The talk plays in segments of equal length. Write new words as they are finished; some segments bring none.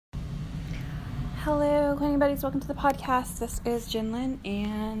Hello, cleaning buddies. Welcome to the podcast. This is Jinlin,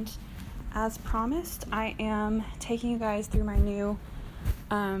 and as promised, I am taking you guys through my new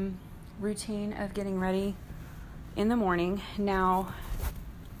routine of getting ready in the morning. Now,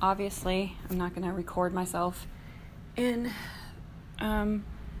 obviously, I'm not going to record myself in the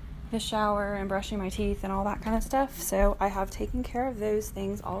shower and brushing my teeth and all that kind of stuff, so I have taken care of those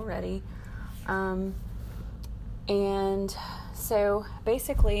things already. And so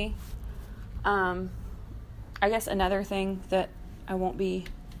basically, I guess another thing that I won't be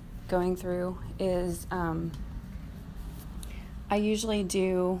going through is, I usually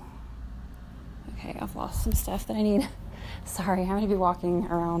do, I've lost some stuff that I need. Sorry, I'm going to be walking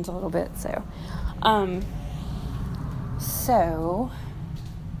around a little bit, so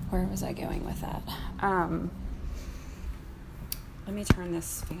where was I going with that? Let me turn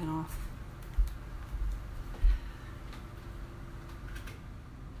this fan off.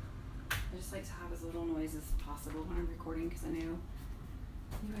 I just like to have as little noise as possible when I'm recording because I know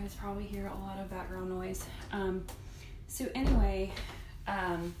you guys probably hear a lot of background noise. So anyway,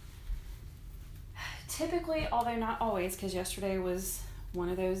 typically, although not always, because yesterday was one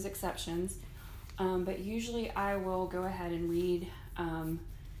of those exceptions, but usually I will go ahead and read,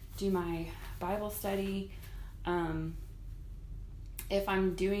 do my Bible study. If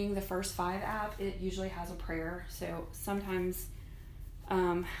I'm doing the First 5 app, it usually has a prayer. So sometimes,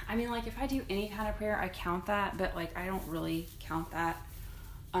 if I do any kind of prayer, I count that, but I don't really count that.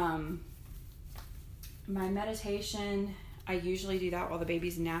 My meditation, I usually do that while the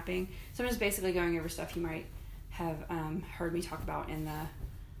baby's napping. So I'm just basically going over stuff you might have heard me talk about in the,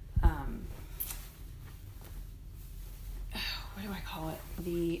 what do I call it?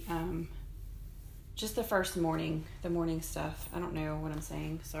 The, just the first morning, the morning stuff. I don't know what I'm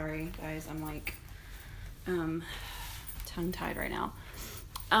saying. Sorry, guys. I'm tongue-tied right now.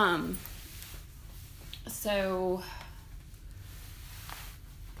 So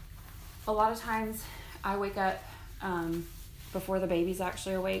a lot of times I wake up before the baby's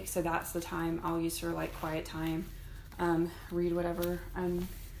actually awake, so that's the time I'll use for quiet time, read whatever I'm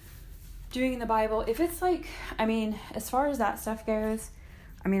doing in the Bible. If it's as far as that stuff goes,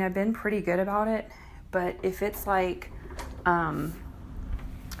 I've been pretty good about it, but if it's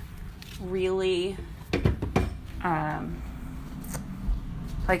really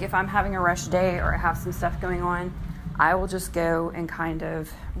if I'm having a rush day or I have some stuff going on, I will just go and kind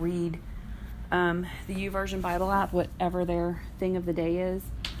of read the YouVersion Bible app, whatever their thing of the day is.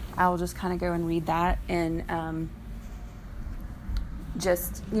 I will just kind of go and read that and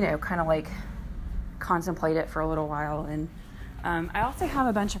just, contemplate it for a little while. And I also have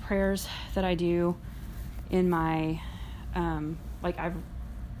a bunch of prayers that I do in my, I've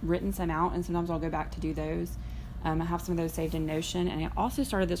written some out, and sometimes I'll go back to do those. I have some of those saved in Notion, and I also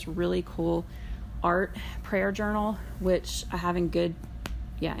started this really cool art prayer journal, which I have in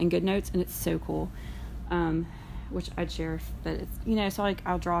GoodNotes, and it's so cool, which I'd share. But it's, so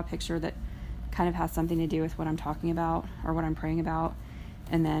I'll draw a picture that kind of has something to do with what I'm talking about or what I'm praying about,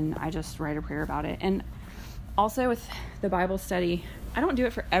 and then I just write a prayer about it. And also with the Bible study, I don't do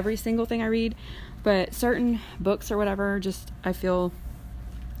it for every single thing I read, but certain books or whatever, just I feel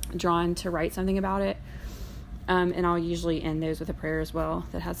drawn to write something about it. And I'll usually end those with a prayer as well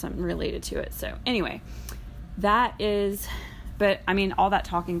that has something related to it. So anyway, that is, but all that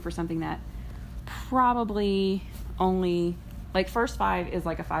talking for something that probably only, First 5 is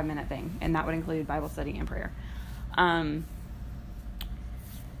a 5-minute thing, and that would include Bible study and prayer. But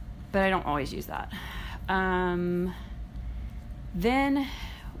I don't always use that. Then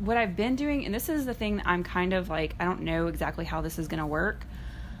what I've been doing, and this is the thing that I'm kind of I don't know exactly how this is going to work.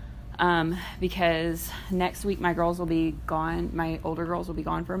 Because next week my girls will be gone, my older girls will be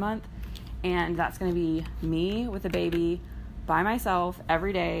gone for a month, and that's going to be me with the baby by myself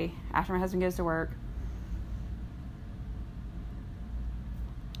every day after my husband goes to work.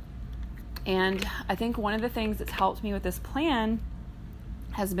 And I think one of the things that's helped me with this plan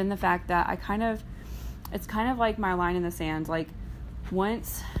has been the fact that it's kind of like my line in the sand.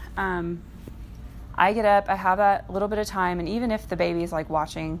 Once, I get up, I have that little bit of time, and even if the baby's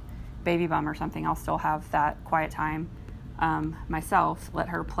watching Baby Bum or something, I'll still have that quiet time myself, let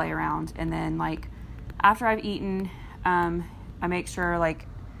her play around. And then after I've eaten, I make sure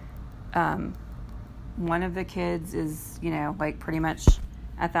one of the kids is pretty much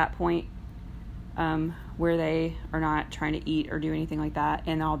at that point where they are not trying to eat or do anything like that,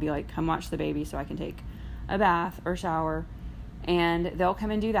 and I'll be come watch the baby so I can take a bath or shower, and they'll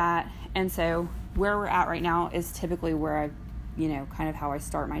come and do that. And so where we're at right now is typically where I've kind of how I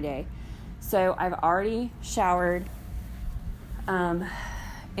start my day. So I've already showered,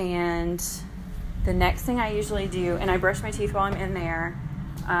 and the next thing I usually do, and I brush my teeth while I'm in there.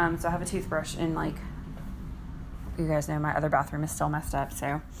 So I have a toothbrush, and like you guys know, my other bathroom is still messed up.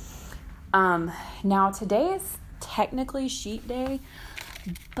 So now today is technically sheet day,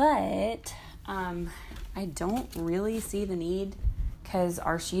 but I don't really see the need because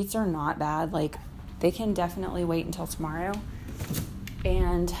our sheets are not bad. Like, they can definitely wait until tomorrow.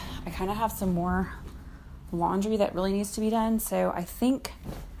 And I kind of have some more laundry that really needs to be done. So I think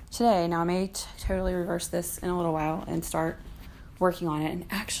today, now I may totally reverse this in a little while and start working on it. And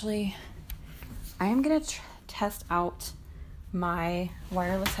actually, I am going to test out my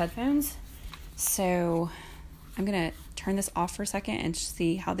wireless headphones. So I'm going to turn this off for a second and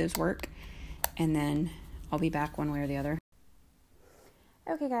see how those work. And then I'll be back one way or the other.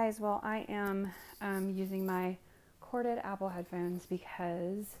 Okay, guys. Well, I am using my corded Apple headphones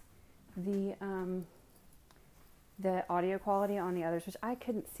because the audio quality on the others, which I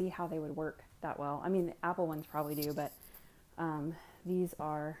couldn't see how they would work that well. I mean, the Apple ones probably do, but these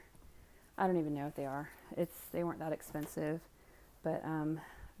are, I don't even know what they are. They weren't that expensive, but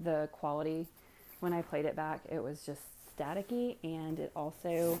the quality, when I played it back, it was just staticky, and it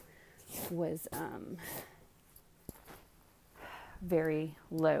also was very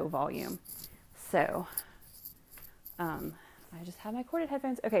low volume. So I just have my corded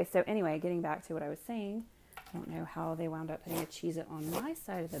headphones. Okay, so anyway, getting back to what I was saying, I don't know how they wound up putting a Cheez-It on my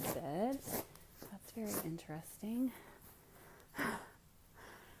side of the bed. That's very interesting.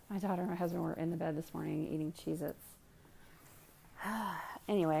 My daughter and my husband were in the bed this morning eating Cheez-Its.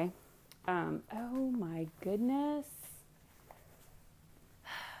 Anyway, oh my goodness.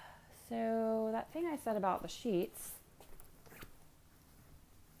 So that thing I said about the sheets,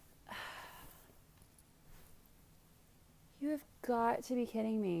 you have got to be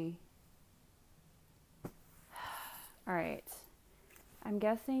kidding me. All right. I'm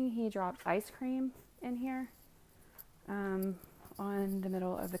guessing he dropped ice cream in here on the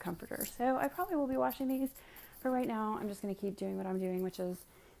middle of the comforter. So I probably will be washing these. But right now, I'm just going to keep doing what I'm doing, which is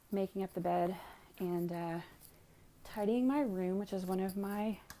making up the bed and tidying my room, which is one of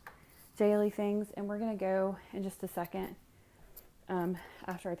my daily things. And we're going to go in just a second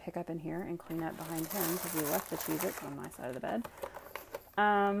after I pick up in here and clean up behind him because we left the Cheez-Its on my side of the bed.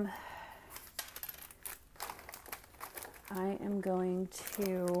 I am going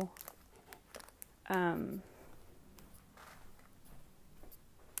to I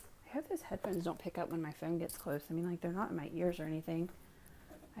hope those headphones don't pick up when my phone gets close. I mean, like, they're not in my ears or anything.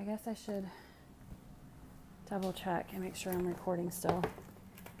 I guess I should double check and make sure I'm recording still.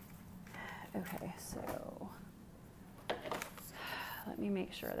 Okay, so let me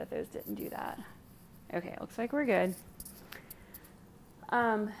make sure that those didn't do that. Okay, looks like we're good.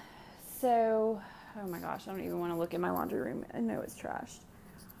 So, oh my gosh, I don't even want to look in my laundry room. I know it's trashed.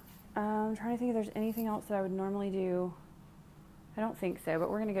 I'm trying to think if there's anything else that I would normally do. I don't think so, but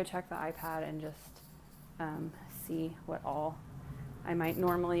we're going to go check the iPad and just see what all I might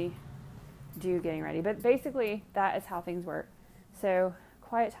normally do getting ready. But basically, that is how things work. So,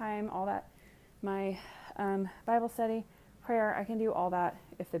 quiet time, all that. My Bible study, prayer, I can do all that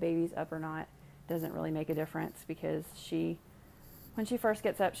if the baby's up or not. Doesn't really make a difference because when she first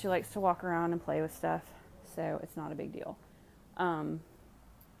gets up, she likes to walk around and play with stuff. So, it's not a big deal.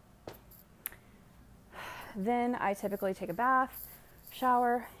 Then I typically take a bath,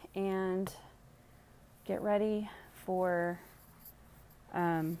 shower, and get ready for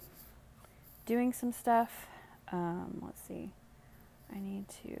doing some stuff. Let's see. I need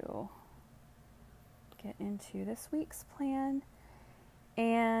to get into this week's plan.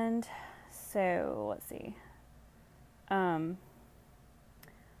 And so, let's see. All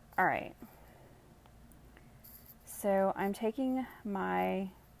right. So I'm taking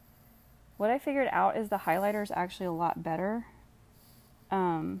what I figured out is the highlighter is actually a lot better.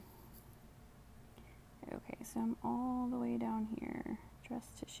 Okay, so I'm all the way down here. Dress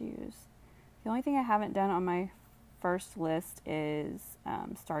tissues. The only thing I haven't done on my first list is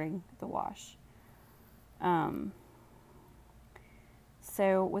starting the wash.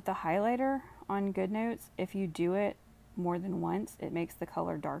 So with the highlighter on GoodNotes, if you do it more than once, it makes the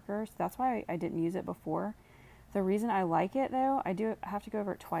color darker. So that's why I didn't use it before. The reason I like it, though, I do have to go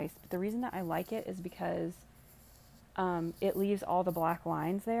over it twice, but the reason that I like it is because it leaves all the black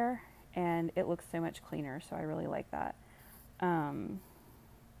lines there, and it looks so much cleaner, so I really like that. And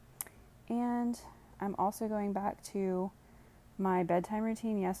I'm also going back to my bedtime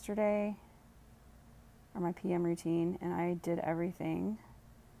routine yesterday, or my PM routine, and I did everything.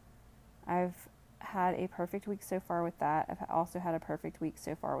 I've had a perfect week so far with that. I've also had a perfect week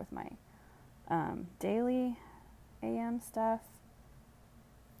so far with my daily AM stuff,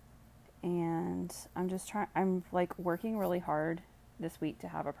 and I'm just trying, I'm like working really hard this week to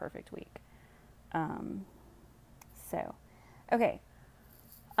have a perfect week. So, okay.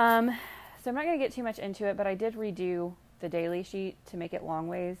 So I'm not going to get too much into it, but I did redo the daily sheet to make it long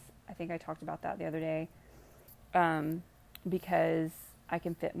ways. I think I talked about that the other day. Because I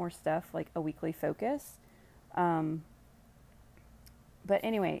can fit more stuff, like a weekly focus. But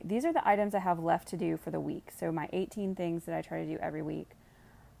anyway, these are the items I have left to do for the week. So my 18 things that I try to do every week.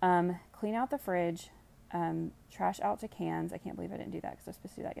 Clean out the fridge, trash out to cans. I can't believe I didn't do that because I was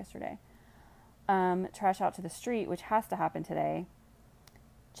supposed to do that yesterday. Trash out to the street, which has to happen today.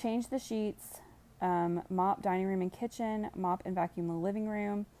 Change the sheets, mop dining room and kitchen, mop and vacuum the living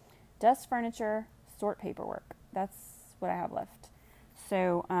room, dust furniture, sort paperwork. That's what I have left.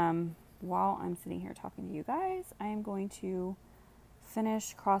 So while I'm sitting here talking to you guys, I am going to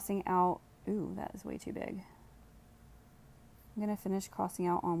finish crossing out. Ooh, that is way too big. I'm going to finish crossing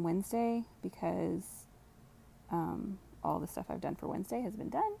out on Wednesday because all the stuff I've done for Wednesday has been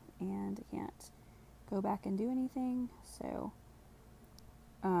done and I can't go back and do anything. So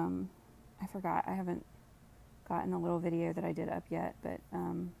I forgot. I haven't gotten a little video that I did up yet, but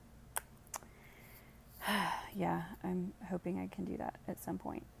yeah, I'm hoping I can do that at some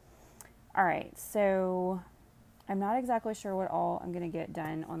point. All right, so I'm not exactly sure what all I'm going to get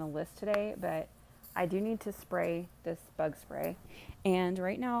done on the list today, but I do need to spray this bug spray. And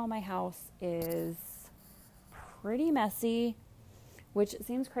right now my house is pretty messy, which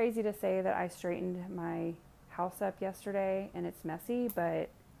seems crazy to say that I straightened my house up yesterday and it's messy, but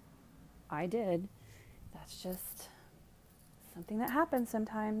I did. That's just something that happens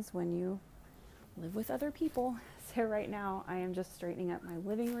sometimes when you live with other people. So right now I am just straightening up my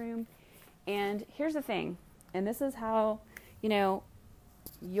living room. And here's the thing, and this is how,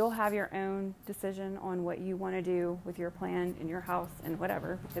 you'll have your own decision on what you want to do with your plan in your house and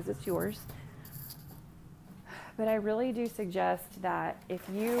whatever, because it's yours. But I really do suggest that if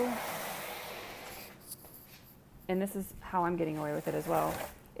you, and this is how I'm getting away with it as well,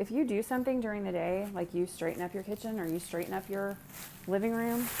 if you do something during the day, like you straighten up your kitchen or you straighten up your living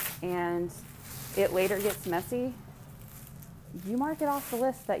room and it later gets messy, you mark it off the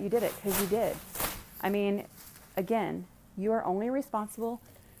list that you did it because you did. I mean, again, you are only responsible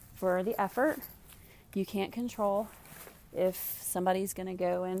for the effort. You can't control if somebody's going to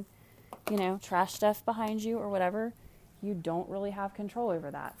go and, trash stuff behind you or whatever. You don't really have control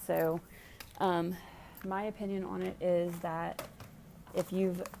over that. So, my opinion on it is that if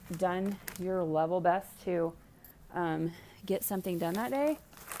you've done your level best to get something done that day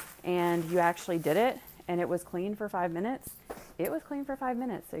and you actually did it and it was clean for 5 minutes, it was clean for 5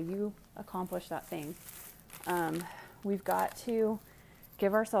 minutes. So you accomplished that thing. We've got to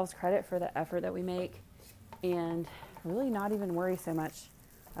give ourselves credit for the effort that we make and really not even worry so much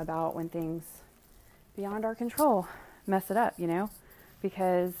about when things beyond our control mess it up,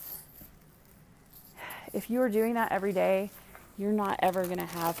 because if you are doing that every day, you're not ever going to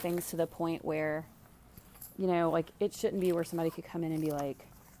have things to the point where, it shouldn't be where somebody could come in and be like,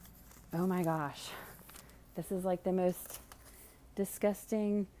 oh my gosh, this is like the most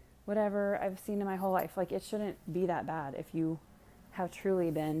disgusting whatever I've seen in my whole life. Like, it shouldn't be that bad if you have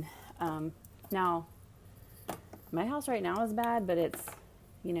truly been. Now, my house right now is bad, but it's,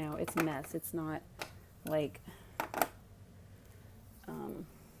 it's a mess. It's not like,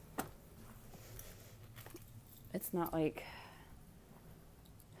 it's not like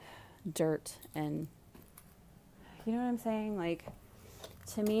dirt and, you know what I'm saying? Like,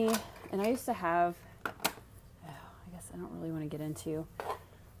 to me, and I used to have, I guess I don't really want to get into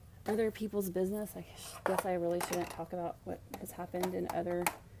other people's business. I guess I really shouldn't talk about what has happened in other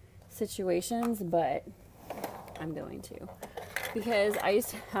situations, but I'm going to. Because I used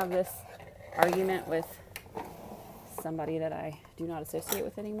to have this argument with somebody that I do not associate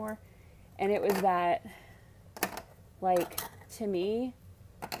with anymore. And it was that, like, to me,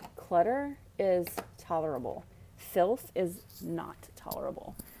 clutter is tolerable. Filth is not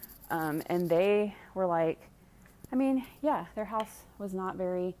tolerable. And they were like, I mean, yeah, their house was not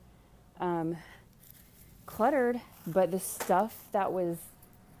very cluttered, but the stuff that was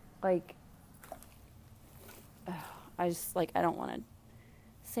like, I just, like, I don't want to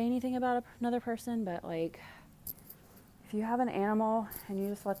say anything about another person, but like, if you have an animal and you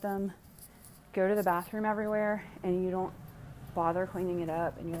just let them go to the bathroom everywhere and you don't bother cleaning it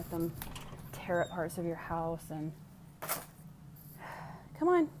up and you let them tear up parts of your house and come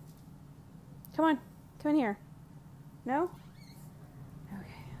on in here. No?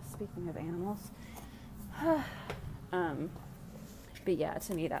 Okay, speaking of animals, but yeah,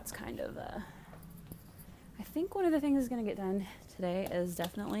 to me that's kind of I think one of the things that's going to get done today is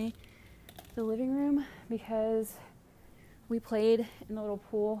definitely the living room because we played in the little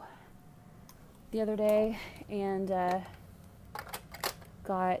pool the other day and I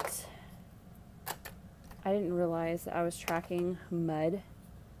didn't realize that I was tracking mud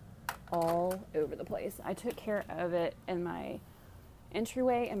all over the place. I took care of it in my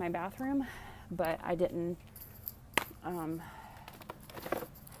entryway in my bathroom, but I didn't,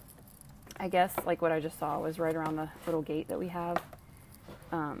 I guess like what I just saw was right around the little gate that we have.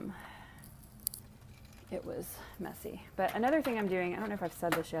 It was messy. But another thing I'm doing, I don't know if I've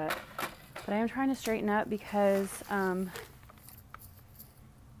said this yet, but I am trying to straighten up because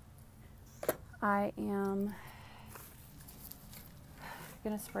I am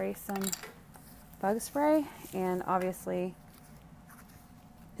going to spray some bug spray, and obviously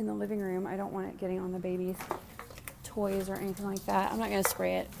in the living room I don't want it getting on the baby's toys or anything like that. I'm not going to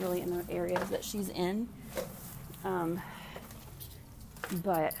spray it really in the areas that she's in,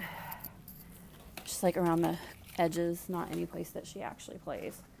 but just like around the edges, not any place that she actually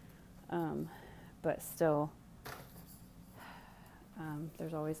plays, but still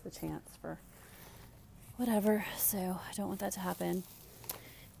there's always the chance for whatever, so I don't want that to happen.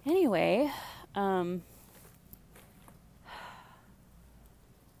 Anyway, it's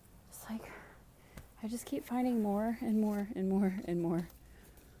like I just keep finding more and more and more and more.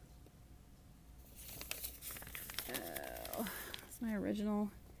 Oh, it's my original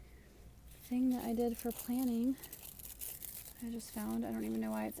thing that I did for planning. I just found, I don't even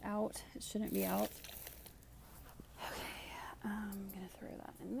know why it's out. It shouldn't be out. Okay, I'm gonna throw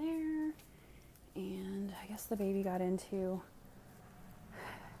that in there. And I guess the baby got into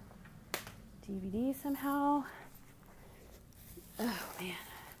DVD somehow. Oh man.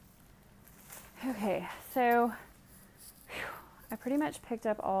 Okay, so I pretty much picked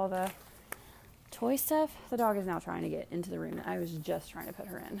up all the toy stuff. The dog is now trying to get into the room that I was just trying to put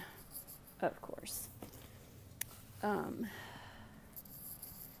her in, of course. Okay,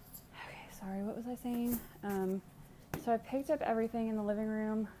 sorry, what was I saying? So I picked up everything in the living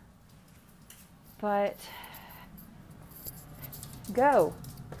room, but go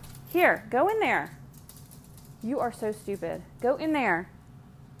in there. You are so stupid. Go in there.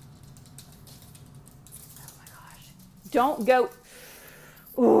 Oh my gosh. Don't go.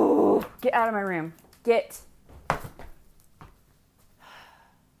 Ooh, get out of my room. Get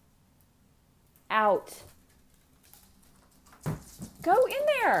out. Go in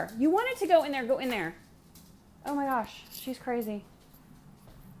there. You wanted to go in there. Go in there. Oh my gosh. She's crazy.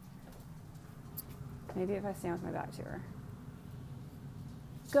 Maybe if I stand with my back to her.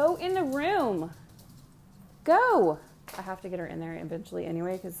 Go in the room. Go. I have to get her in there eventually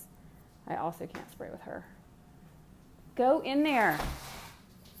anyway because I also can't spray with her. Go in there.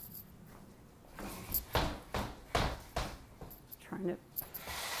 Trying to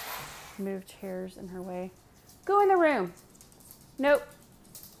move chairs in her way. Go in the room. Nope.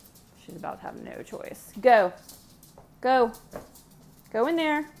 She's about to have no choice. Go. Go. Go in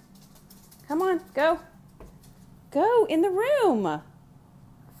there. Come on. Go. Go in the room.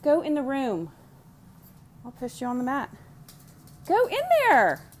 Go in the room. I'll push you on the mat. Go in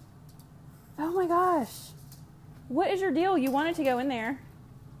there. Oh my gosh. What is your deal? You wanted to go in there.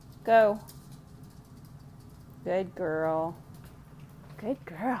 Go. Good girl. Good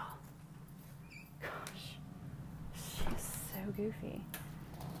girl. Gosh. She's so goofy.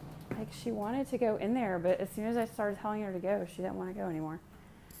 Like, she wanted to go in there, but as soon as I started telling her to go, she didn't want to go anymore.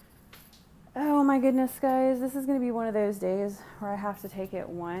 Oh my goodness, guys. This is going to be one of those days where I have to take it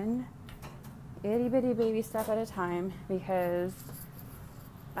one itty bitty baby step at a time because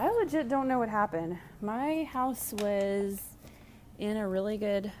I legit don't know what happened. My house was in a really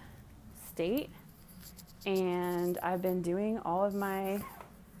good state and I've been doing all of my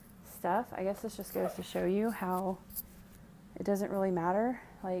stuff. I guess this just goes to show you how it doesn't really matter.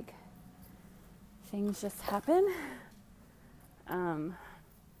 Like, things just happen.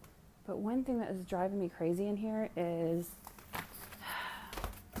 But one thing that is driving me crazy in here is,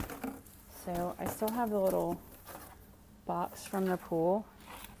 so I still have the little box from the pool,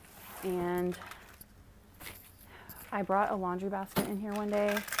 and I brought a laundry basket in here one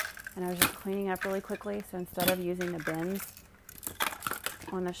day, and I was just cleaning up really quickly, so instead of using the bins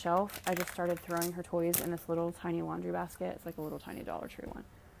on the shelf, I just started throwing her toys in this little tiny laundry basket. It's like a little tiny Dollar Tree one.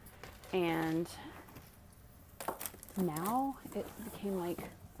 And now it became like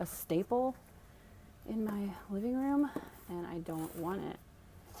a staple in my living room, and I don't want it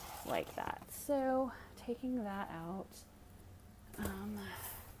like that. So taking that out, I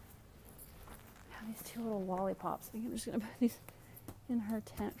have these two little lollipops. I think I'm just gonna put these in her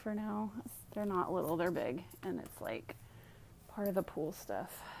tent for now. They're not little, they're big, and it's like part of the pool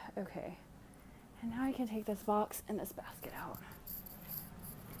stuff. Okay, And now I can take this box and this basket out.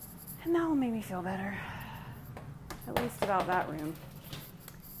 And that will make me feel better. At least about that room.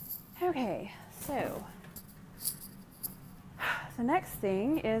 Okay, so the next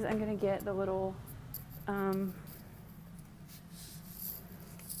thing is I'm going to get the little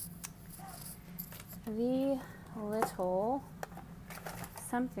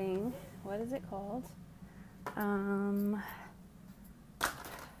something, what is it called?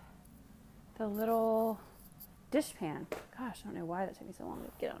 The little dish pan. Gosh, I don't know why that took me so long to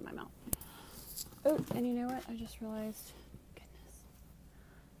get out of my mouth. Oh, and you know what? I just realized, goodness.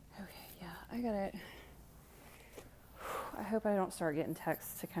 Okay, yeah, I got it. I hope I don't start getting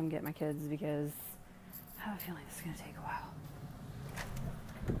texts to come get my kids because I have a feeling this is going to take a while.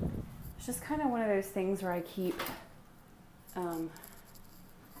 It's just kind of one of those things where I keep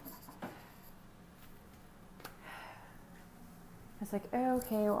it's like, oh,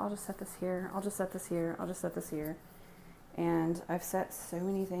 okay, well, I'll just set this here. I'll just set this here. I'll just set this here. And I've set so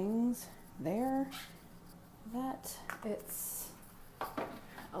many things there that it's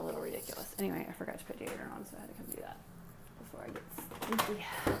a little ridiculous. Anyway, I forgot to put deodorant on, so I had to come do that before I get stinky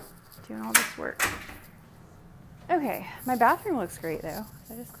doing all this work. Okay, my bathroom looks great though.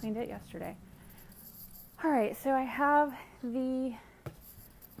 I just cleaned it yesterday. All right, so I have the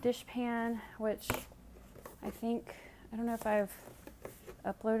dish pan, which I think, I don't know if I've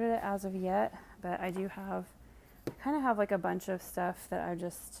uploaded it as of yet, but I do have, I kind of have like a bunch of stuff that I've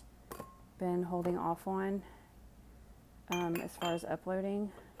just been holding off on as far as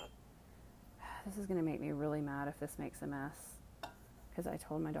uploading. This is going to make me really mad if this makes a mess, because I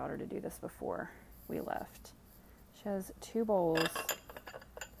told my daughter to do this before we left. She has 2 bowls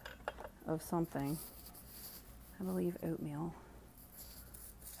of something, I believe oatmeal.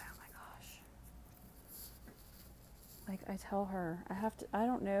 Oh my gosh. Like, I tell her, I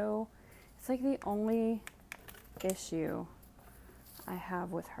don't know, it's like the only issue I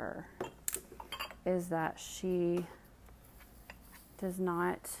have with her is that she does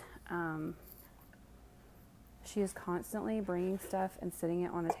not, she is constantly bringing stuff and sitting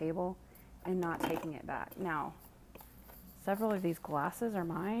it on the table and not taking it back. Now, several of these glasses are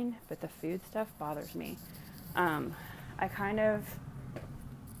mine, but the food stuff bothers me. I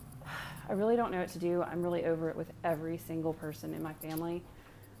really don't know what to do. I'm really over it with every single person in my family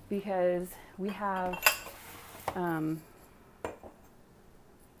because we have, I'm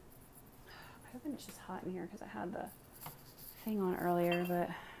hoping it's just hot in here because I had the thing on earlier, but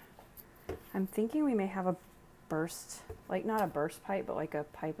I'm thinking we may have a burst, like not a burst pipe, but like a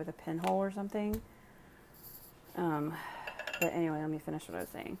pipe with a pinhole or something. But anyway, let me finish what I was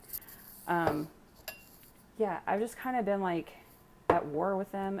saying. Yeah, I've just kind of been like at war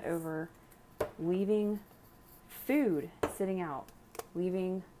with them over leaving food sitting out,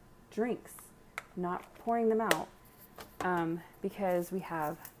 leaving drinks, not pouring them out, because we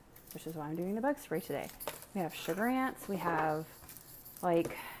have, which is why I'm doing the bug spray today, we have sugar ants, we have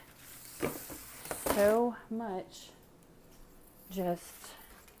like so much just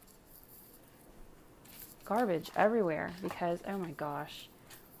garbage everywhere because, oh my gosh,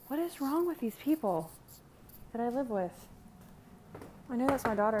 what is wrong with these people that I live with? I know that's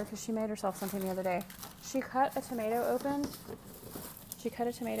my daughter because she made herself something the other day. She cut a tomato open. She cut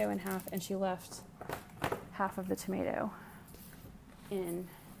a tomato in half and she left half of the tomato in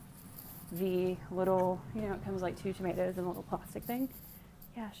the little, you know, it comes like 2 tomatoes in a little plastic thing.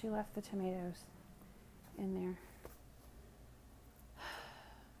 Yeah, she left the tomatoes in there.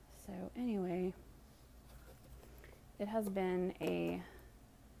 So anyway, it has been a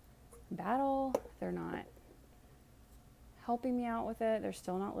battle. They're not helping me out with it. They're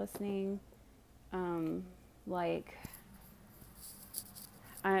still not listening.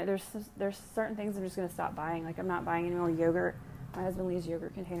 There's certain things I'm just going to stop buying. Like, I'm not buying any more yogurt. My husband leaves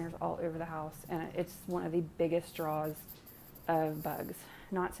yogurt containers all over the house, and it's one of the biggest draws of bugs.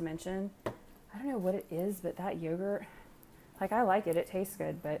 Not to mention, I don't know what it is, but that yogurt, like, I like it. It tastes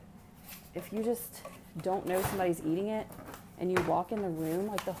good, but if you just don't know somebody's eating it and you walk in the room,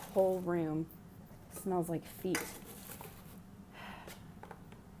 like, the whole room smells like feet.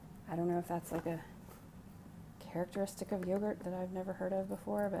 I don't know if that's like a characteristic of yogurt that I've never heard of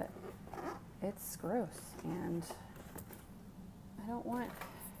before, but it's gross, and I don't want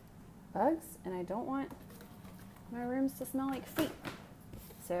bugs, and I don't want my rooms to smell like feet.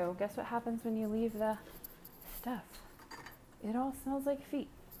 So guess what happens when you leave the stuff? It all smells like feet.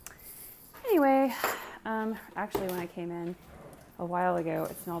 Anyway, actually when I came in a while ago,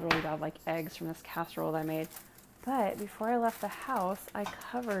 it smelled really bad, like eggs from this casserole that I made. But before I left the house, I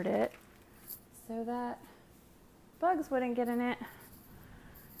covered it so that bugs wouldn't get in it.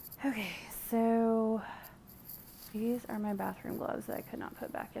 Okay, So these are my bathroom gloves that I could not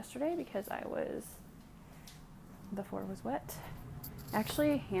put back yesterday because the floor was wet. I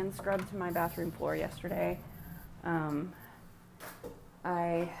actually hand scrubbed my bathroom floor yesterday.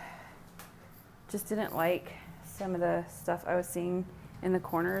 I just didn't like some of the stuff I was seeing in the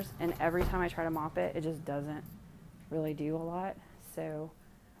corners, and every time I try to mop it, it just doesn't really do a lot. So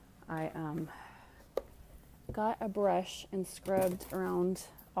I got a brush and scrubbed around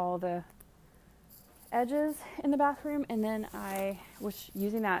all the edges in the bathroom, and then I was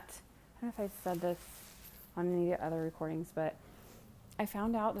using that, I don't know if I said this on any of the other recordings, but I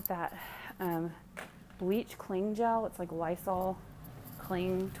found out that bleach cling gel, it's like Lysol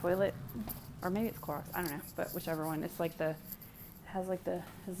cling toilet, or maybe it's Clorox, I don't know, but whichever one, it's like it has like the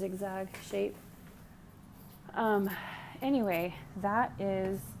zigzag shape. Anyway, that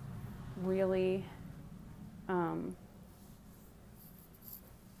is really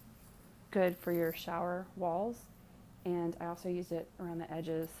good for your shower walls, and I also used it around the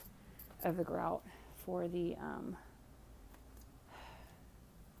edges of the grout for the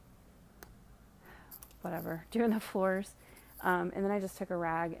doing the floors, and then I just took a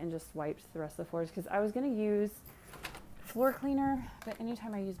rag and just wiped the rest of the floors because I was going to use floor cleaner, but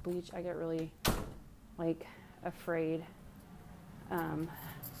anytime I use bleach I get really like afraid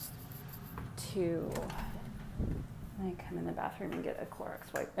to like come in the bathroom and get a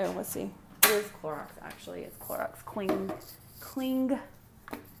Clorox wipe. Oh, let's see. It is Clorox, actually. It's Clorox cling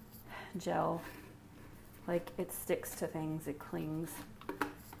gel. Like, it sticks to things. It clings.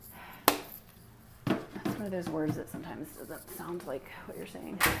 That's one of those words that sometimes doesn't sound like what you're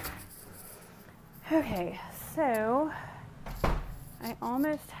saying. Okay, so I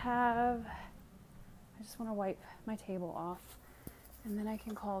almost have... I just want to wipe my table off, and then I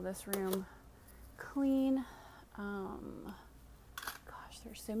can call this room clean. Gosh,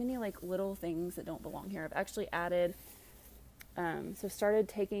 there's so many like little things that don't belong here. I've actually added, started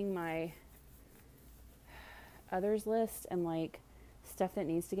taking my others list and like stuff that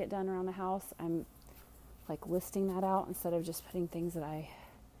needs to get done around the house. I'm like listing that out instead of just putting things that I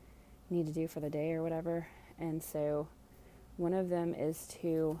need to do for the day or whatever. And so one of them is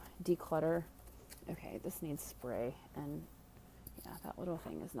to declutter. Okay, this needs spray, and yeah, that little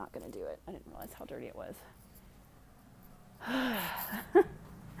thing is not going to do it. I didn't realize how dirty it was.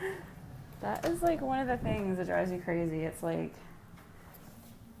 That is like one of the things that drives me crazy. It's like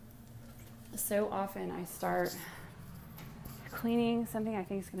so often I start cleaning something I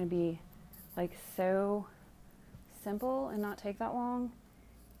think is going to be like so simple and not take that long,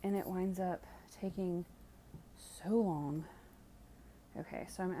 and it winds up taking so long. Okay,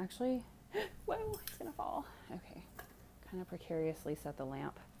 so I'm actually, whoa, it's going to fall. Okay, kind of precariously set the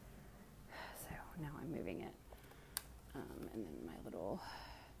lamp. So now I'm moving it. And then my little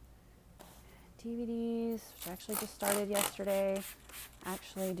DVDs, which I actually just started yesterday,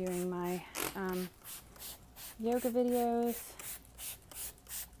 actually doing my yoga videos.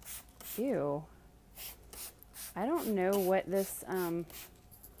 Ew. I don't know what this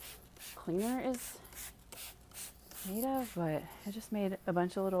cleaner is made of, but it just made a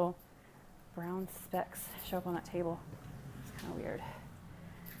bunch of little brown specks show up on that table. It's kind of weird.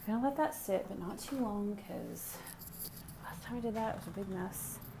 I'm gonna let that sit, but not too long, because last time I did that, it was a big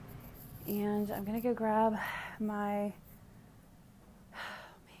mess. And I'm gonna go grab my,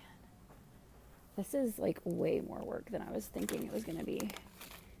 oh man, this is like way more work than I was thinking it was gonna be.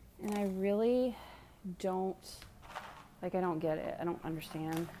 And I really don't, I don't get it. I don't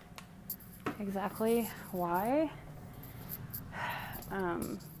understand exactly why.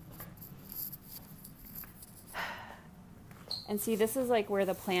 And see, this is like where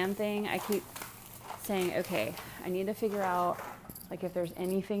the plan thing, I keep saying, okay, I need to figure out like if there's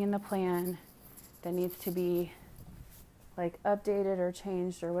anything in the plan that needs to be like updated or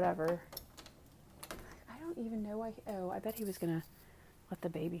changed or whatever. I don't even know why. Oh, I bet he was gonna let the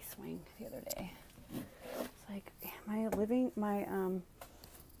baby swing the other day. It's like my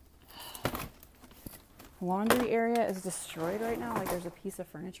laundry area is destroyed right now. Like there's a piece of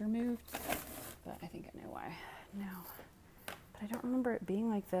furniture moved, but I think I know why. No, but I don't remember it being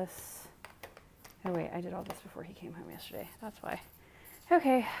like this. Oh wait, I did all this before he came home yesterday. That's why.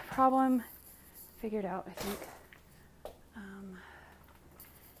 Okay, problem figured out, I think.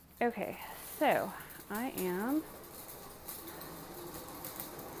 Okay, so I am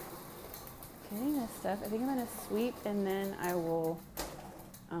getting this stuff. I think I'm going to sweep, and then I will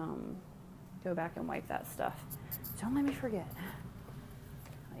go back and wipe that stuff. Don't let me forget.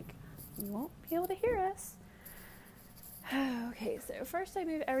 Like, you won't be able to hear us. Okay, so first I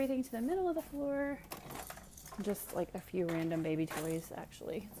move everything to the middle of the floor. just like a few random baby toys.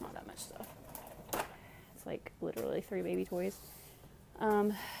 Actually, it's not that much stuff. It's like literally 3 baby toys.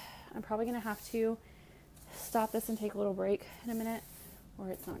 I'm probably gonna have to stop this and take a little break in a minute, or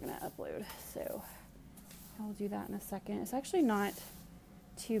it's not gonna upload. So I'll do that in a second. It's actually not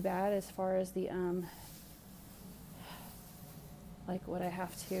too bad as far as the like what I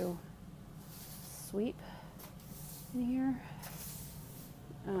have to sweep in here.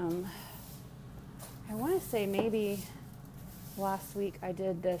 I want to say maybe last week I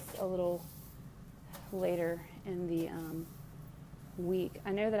did this a little later in the week.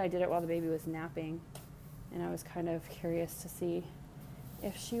 I know that I did it while the baby was napping, and I was kind of curious to see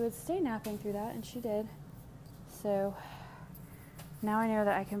if she would stay napping through that, and she did. So now I know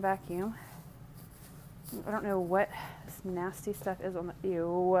that I can vacuum. I don't know what this nasty stuff is on the,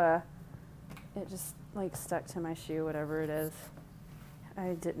 ew, it just like stuck to my shoe, whatever it is.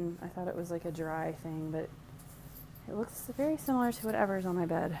 I thought it was like a dry thing, but it looks very similar to whatever's on my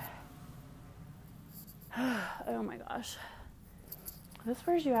bed. Oh my gosh. This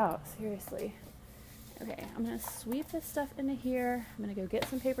wears you out, seriously. Okay, I'm gonna sweep this stuff into here. I'm gonna go get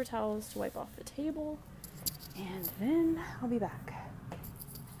some paper towels to wipe off the table, and then I'll be back.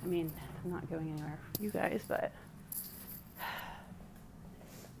 I mean, I'm not going anywhere for you guys, but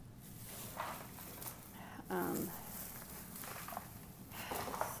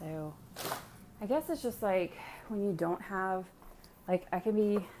so I guess it's just like when you don't have, like, I can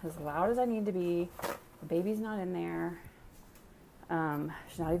be as loud as I need to be. The baby's not in there.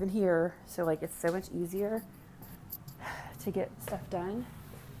 She's not even here. So like, it's so much easier to get stuff done.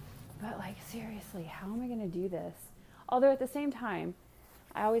 But like, seriously, how am I going to do this? Although at the same time,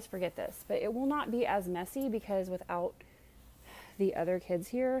 I always forget this, but it will not be as messy because without the other kids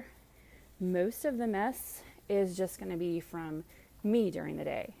here, most of the mess is just going to be from me during the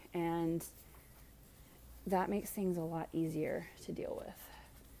day. And that makes things a lot easier to deal with.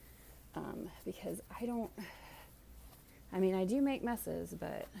 Because I do make messes,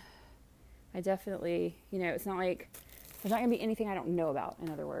 but I definitely, it's not like, there's not going to be anything I don't know about. In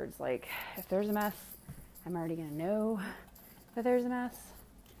other words, like, if there's a mess, I'm already going to know that there's a mess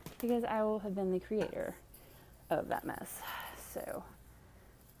because I will have been the creator of that mess. So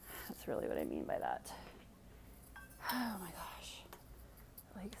that's really what I mean by that. Oh my gosh.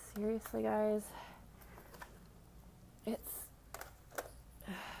 Like, seriously, guys, it's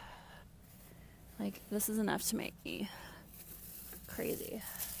like, this is enough to make me crazy.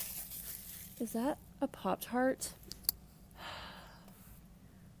 Is that a Pop-Tart?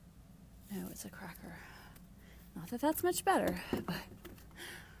 No, it's a cracker. Not that that's much better, but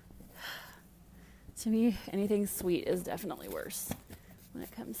to me, anything sweet is definitely worse when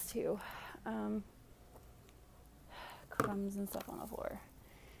it comes to crumbs and stuff on the floor.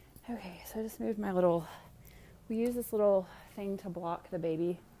 Okay, so I just moved we use this little thing to block the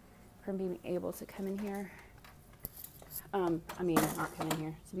baby from being able to come in here. Not come in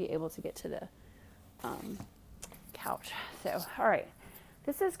here, to be able to get to the couch. So, all right.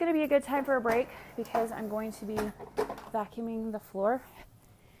 This is going to be a good time for a break because I'm going to be vacuuming the floor.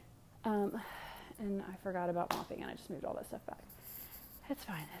 And I forgot about mopping, and I just moved all that stuff back. It's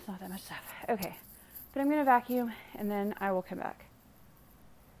fine. It's not that much stuff. Okay. But I'm going to vacuum, and then I will come back.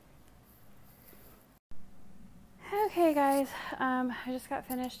 Okay, guys. I just got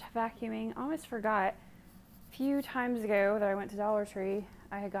finished vacuuming. I almost forgot. A few times ago that I went to Dollar Tree,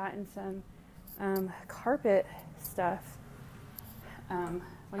 I had gotten some carpet stuff.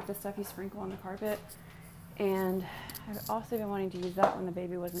 Like the stuff you sprinkle on the carpet. And I've also been wanting to use that when the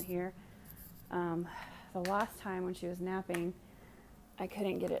baby wasn't here. The last time when she was napping, I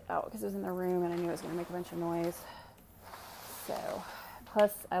couldn't get it out because it was in the room and I knew it was going to make a bunch of noise. So,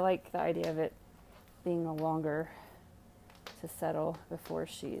 plus I like the idea of it being longer to settle before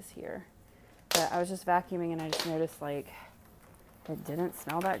she's here. But I was just vacuuming and I just noticed like it didn't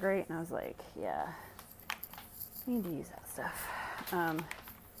smell that great, and I was like, yeah, I need to use that stuff.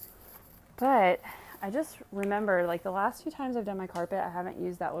 But I just remember, like, the last few times I've done my carpet, I haven't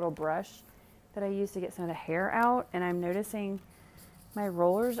used that little brush that I used to get some of the hair out, and I'm noticing my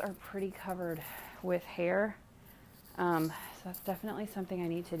rollers are pretty covered with hair. So that's definitely something I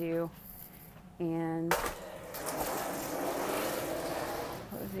need to do. And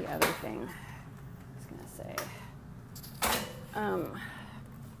what was the other thing I was gonna say?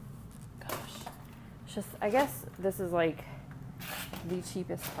 Gosh, it's just, I guess this is like the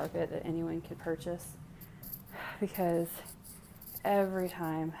cheapest carpet that anyone could purchase, because every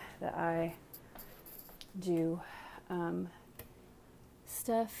time that I do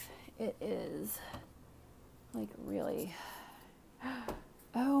stuff, it is like really,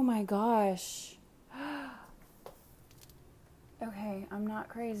 oh my gosh, Okay, I'm not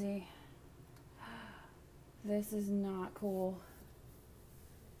crazy. This is not cool.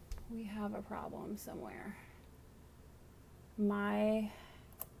 We have a problem somewhere. Oh my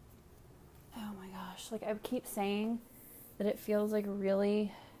gosh, like I keep saying that it feels like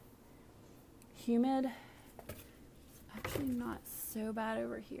really humid. It's actually not so bad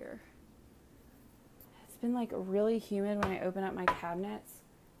over here. It's been like really humid when I open up my cabinets,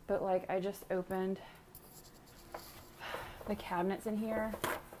 but like I just opened the cabinets in here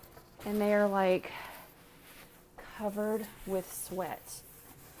and they are like covered with sweat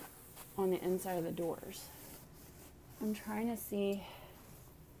on the inside of the doors. I'm trying to see,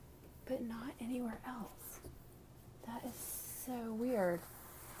 but not anywhere else. That is so weird.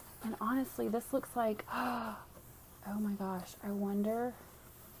 And honestly, this looks like, oh my gosh, I wonder,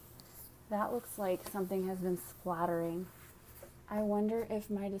 that looks like something has been splattering. I wonder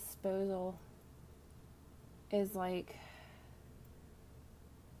if my disposal is like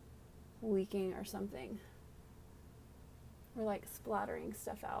leaking or something. Or like splattering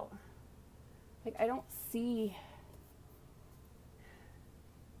stuff out. Like I don't see.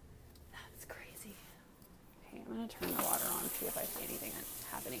 That's crazy. Okay, I'm gonna turn the water on, see if I see anything that's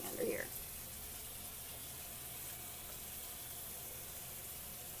happening under here.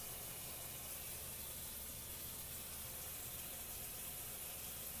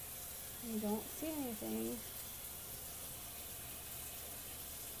 I don't see anything.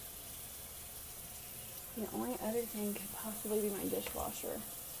 The only other thing could possibly be my dishwasher.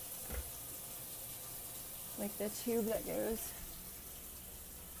 Like the tube that goes.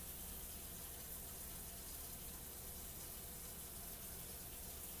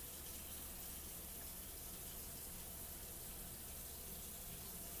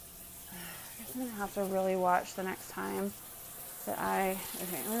 I guess I'm gonna have to really watch the next time that I'm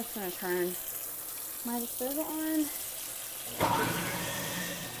just gonna turn my disposal on.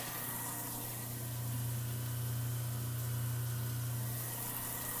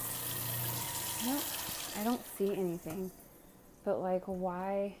 Nope, I don't see anything. But like,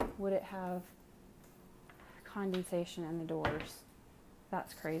 why would it have condensation in the doors?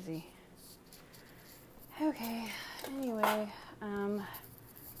 That's crazy. Okay, anyway,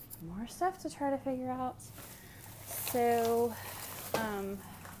 more stuff to try to figure out. So,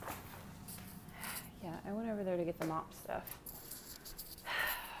 yeah, I went over there to get the mop stuff.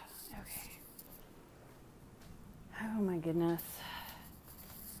 Okay. Oh my goodness.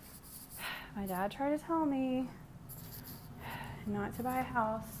 My dad tried to tell me not to buy a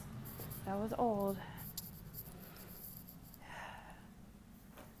house that was old,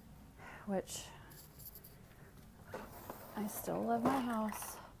 which I still love my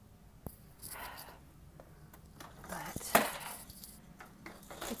house, but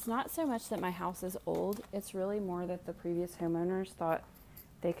it's not so much that my house is old, it's really more that the previous homeowners thought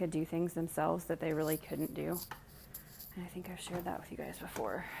they could do things themselves that they really couldn't do. And I think I've shared that with you guys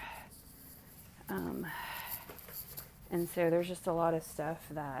before. And so there's just a lot of stuff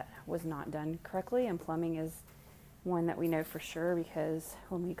that was not done correctly, and plumbing is one that we know for sure because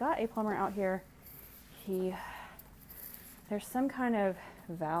when we got a plumber out here, there's some kind of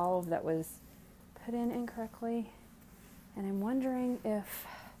valve that was put in incorrectly, and I'm wondering if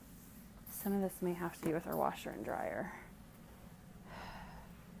some of this may have to do with our washer and dryer.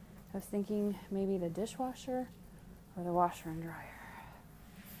 I was thinking maybe the dishwasher or the washer and dryer.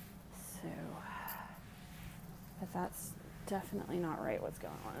 So, but that's definitely not right what's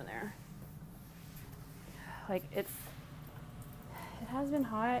going on in there. Like it has been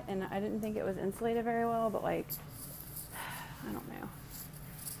hot and I didn't think it was insulated very well, but like, I don't know.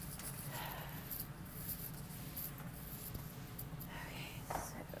 Okay,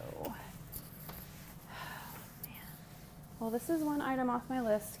 so, man. Well, this is one item off my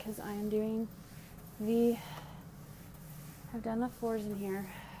list because I am doing I've done the floors in here.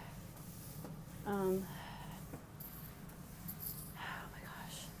 Oh my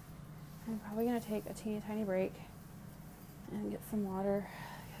gosh. I'm probably going to take a teeny tiny break and get some water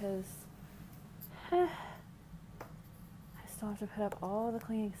because I still have to put up all the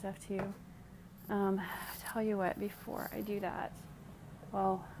cleaning stuff too. Tell you what, before I do that,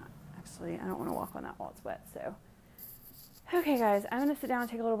 well, actually, I don't want to walk on that while it's wet, so. Okay guys, I'm going to sit down and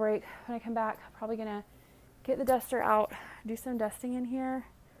take a little break. When I come back, I'm probably going to get the duster out, do some dusting in here,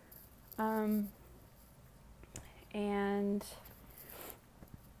 and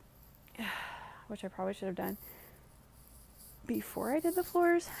which I probably should have done before I did the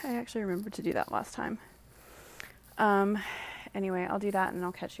floors. I actually remembered to do that last time. Anyway, I'll do that and then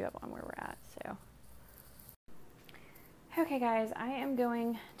I'll catch you up on where we're at. So, okay guys, I am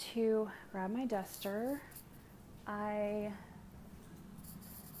going to grab my duster. I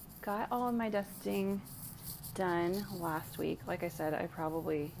got all of my dusting done last week. Like I said, I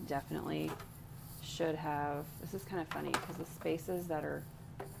probably definitely should have. This is kind of funny because the spaces that are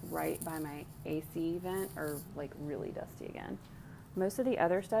right by my AC vent are like really dusty again. Most of the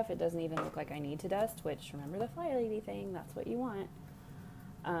other stuff, it doesn't even look like I need to dust, which, remember the fly lady thing, that's what you want.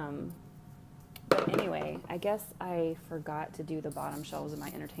 But anyway, I guess I forgot to do the bottom shelves of my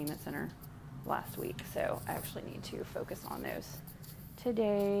entertainment center last week, so I actually need to focus on those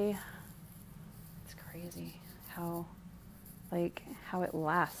today. It's crazy how it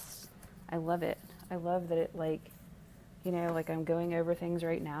lasts. I love it. I love that it, like, you know, like I'm going over things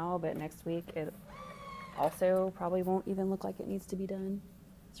right now, but next week it also probably won't even look like it needs to be done.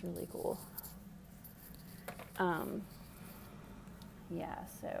 It's really cool. Yeah,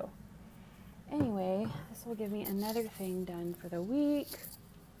 so anyway, this will give me another thing done for the week.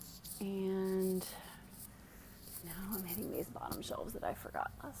 And now I'm hitting these bottom shelves that I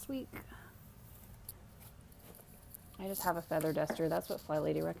forgot last week. I just have a feather duster. That's what Fly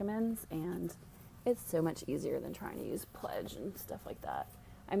Lady recommends, and it's so much easier than trying to use Pledge and stuff like that.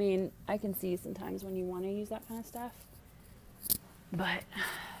 I mean, I can see sometimes when you want to use that kind of stuff, but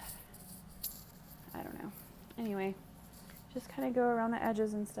I don't know. Anyway, just kind of go around the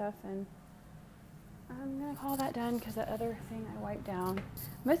edges and stuff, and I'm going to call that done because that other thing I wiped down.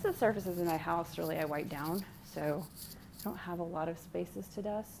 Most of the surfaces in my house, really, I wipe down, so I don't have a lot of spaces to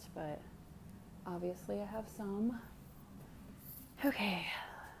dust, but obviously I have some. Okay.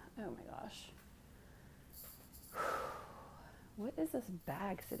 Oh my gosh. What is this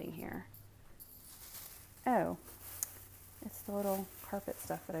bag sitting here? Oh, it's the little carpet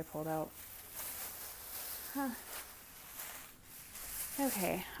stuff that I pulled out. Huh.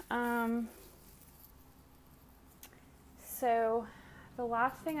 Okay. So the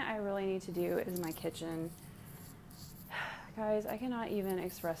last thing I really need to do is my kitchen. Guys, I cannot even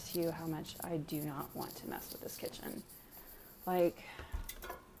express to you how much I do not want to mess with this kitchen. Like,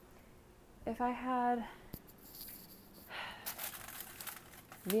 if I had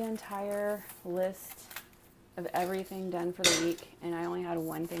the entire list of everything done for the week and I only had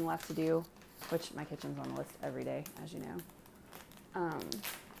one thing left to do, which my kitchen's on the list every day, as you know.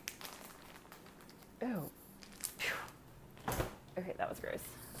 Okay, that was gross.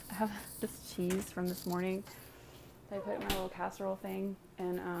 I have this cheese from this morning that I put in my little casserole thing,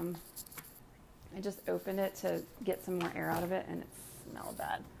 and I just opened it to get some more air out of it, and it smelled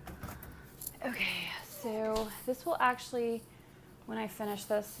bad. Okay, so this will actually, when I finish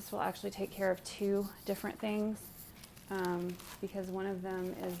this will actually take care of two different things, because one of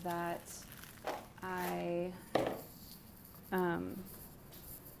them is that I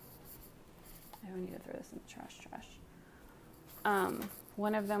need to throw this in the trash.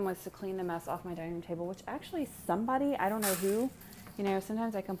 One of them was to clean the mess off my dining room table, which actually somebody, I don't know who, you know,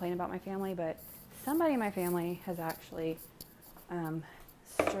 sometimes I complain about my family, but somebody in my family has actually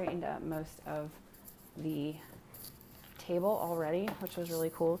straightened up most of the table already, which was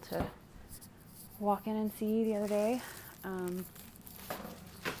really cool to walk in and see the other day.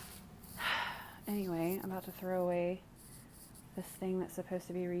 Anyway, I'm about to throw away this thing that's supposed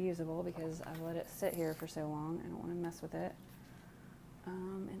to be reusable because I've let it sit here for so long. I don't want to mess with it.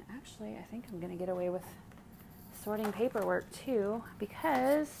 And actually, I think I'm going to get away with sorting paperwork too,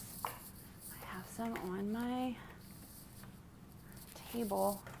 because I have some on my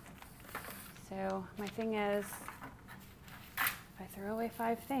table. So my thing is, if I throw away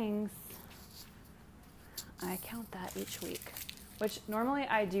 5 things, I count that each week, which normally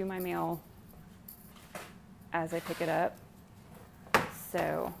I do my mail as I pick it up.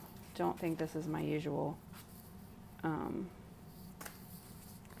 So don't think this is my usual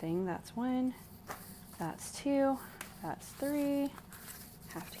thing. That's 1, that's 2, that's 3.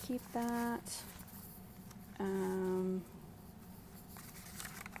 Have to keep that. Have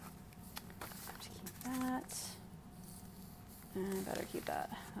to keep that. And I better keep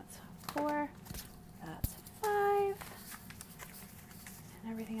that. That's 4. That's 5.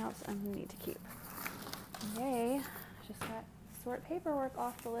 And everything else I'm gonna need to keep. Yay! Just got sort paperwork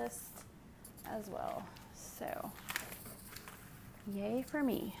off the list as well. So, yay for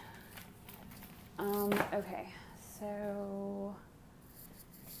me. Okay, so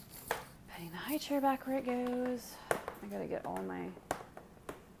putting the high chair back where it goes. I gotta get all my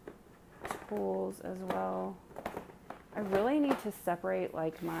tools as well. I really need to separate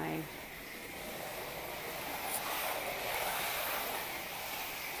like my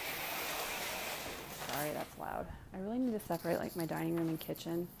sorry, that's loud. I really need to separate like my dining room and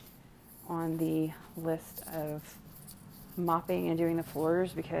kitchen on the list of mopping and doing the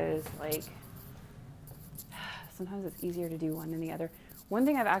floors, because like sometimes it's easier to do one than the other. one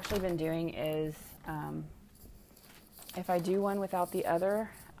thing I've actually been doing is, if I do one without the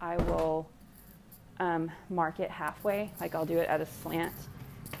other, I will mark it halfway. Like I'll do it at a slant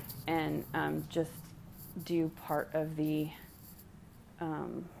and just do part of the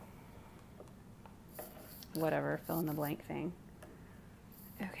whatever, fill in the blank thing.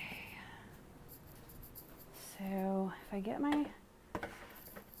 Okay. So if I get my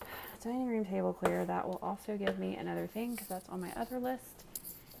dining room table clear, that will also give me another thing because that's on my other list.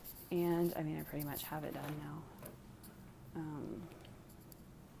 And I mean, I pretty much have it done now.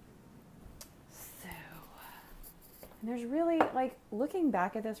 And there's really, like, looking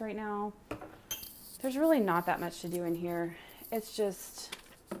back at this right now, there's really not that much to do in here. It's just,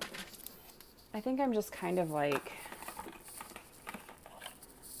 I think I'm just kind of like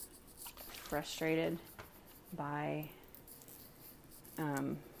frustrated by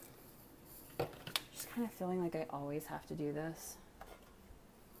just kind of feeling like I always have to do this.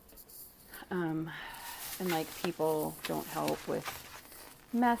 And like people don't help with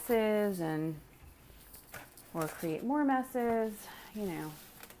messes and or create more messes, you know,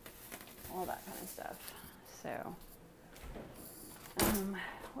 all that kind of stuff. So,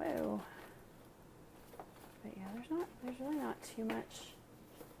 whoa. But yeah, there's really not too much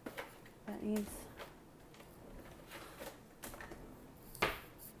that needs.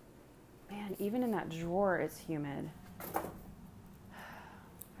 Man, even in that drawer, it's humid. I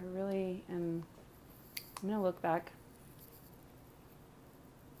really am. I'm gonna look back.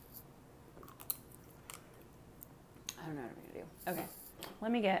 I don't know what I'm gonna do. Okay,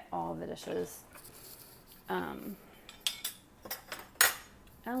 let me get all the dishes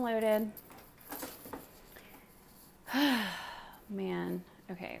unloaded. Man,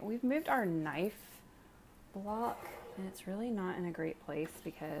 okay, we've moved our knife block, and it's really not in a great place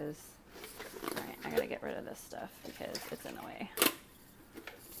because, all right, I gotta get rid of this stuff because it's in the way.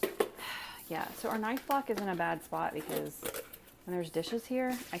 Yeah, so our knife block is in a bad spot because when there's dishes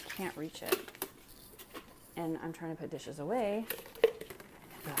here, I can't reach it. And I'm trying to put dishes away,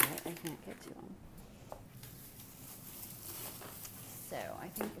 but I can't get to them. So I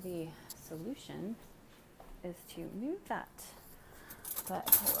think the solution is to move that. But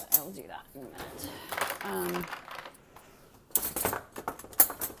I'll tell you what, I will do that in a minute.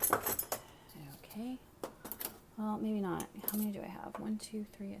 Okay. Well, maybe not. How many do I have? 1, 2,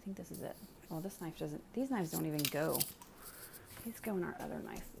 3. I think this is it. Well, this knife doesn't. These knives don't even go. These go in our other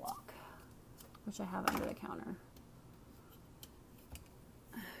knife block, which I have under the counter.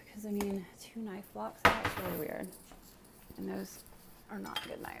 Because, I mean, 2 knife blocks, that's really weird. And those are not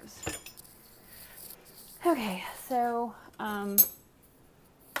good knives. Okay, so,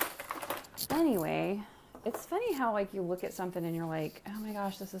 anyway, it's funny how, like, you look at something and you're like, oh my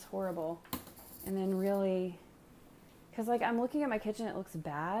gosh, this is horrible. And then really, because, like, I'm looking at my kitchen, it looks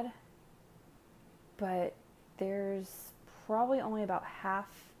bad. But there's probably only about half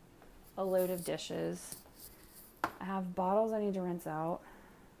a load of dishes. I have bottles I need to rinse out.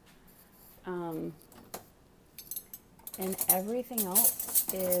 And everything else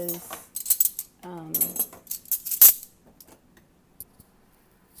is,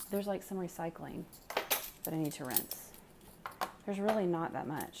 there's like some recycling that I need to rinse. There's really not that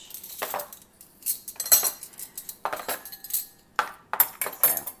much.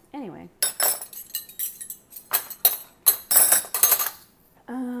 So, anyway.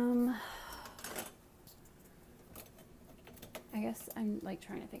 I guess I'm like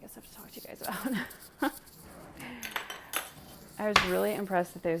trying to think of stuff to talk to you guys about. I was really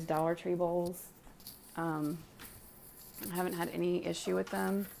impressed with those Dollar Tree bowls. I haven't had any issue with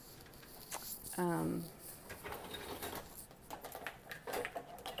them.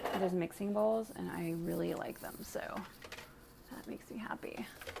 Those mixing bowls, and I really like them, so that makes me happy.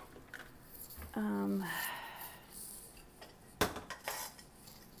 And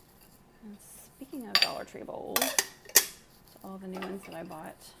speaking of Dollar Tree bowls, all the new ones that I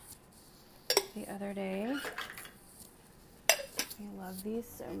bought the other day. I love these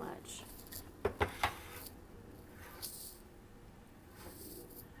so much. I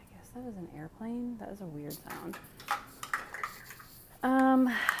guess that was an airplane. That was a weird sound.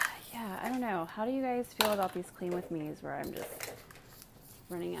 Yeah, I don't know. How do you guys feel about these Clean With Me's where I'm just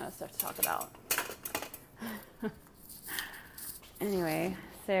running out of stuff to talk about? Anyway,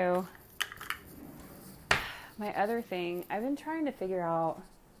 so my other thing, I've been trying to figure out,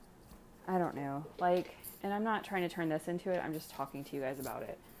 I don't know, like, and I'm not trying to turn this into it, I'm just talking to you guys about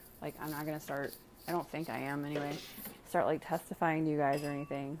it. Like, I'm not going to start, I don't think I am anyway, start, like, testifying to you guys or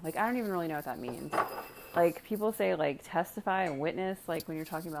anything. Like, I don't even really know what that means. Like, people say, like, testify and witness, like, when you're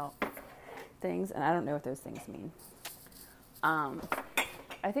talking about things, and I don't know what those things mean.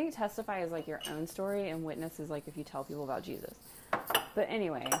 I think testify is like your own story, and witness is like if you tell people about Jesus. But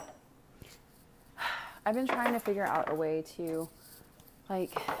anyway, I've been trying to figure out a way to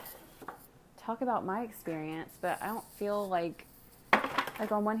like talk about my experience, but I don't feel like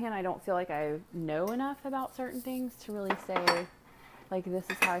on one hand, I don't feel like I know enough about certain things to really say like, this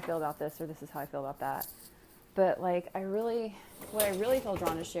is how I feel about this, or this is how I feel about that. But like, what I really feel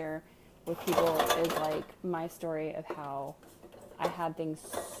drawn to share with people is like my story of how I had things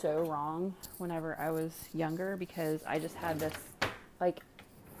so wrong whenever I was younger, because I just had this, like,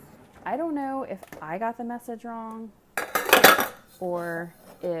 I don't know if I got the message wrong, or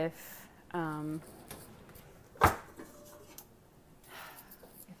if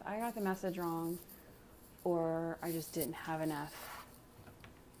I got the message wrong, or I just didn't have enough,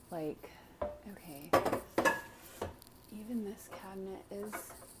 like, okay, even this cabinet is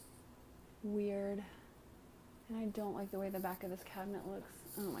weird, and I don't like the way the back of this cabinet looks.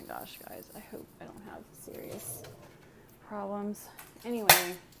 Oh my gosh, guys, I hope I don't have serious problems.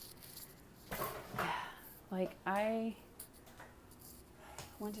 Anyway, like, I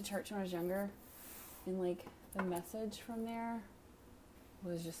went to church when I was younger, and like, the message from there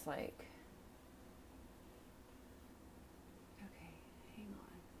was just like, okay, hang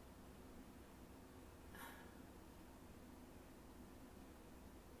on.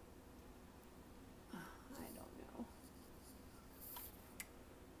 I don't know.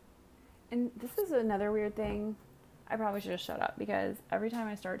 And this is another weird thing. I probably should just shut up, because every time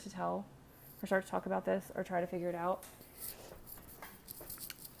I start to tell or start to talk about this or try to figure it out,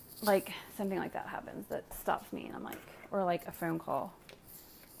 like, something like that happens that stops me, and I'm like, or like a phone call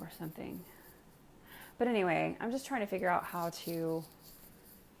or something. But anyway, I'm just trying to figure out how to, you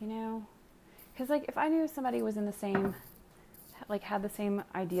know, because like, if I knew somebody was in the same, like, had the same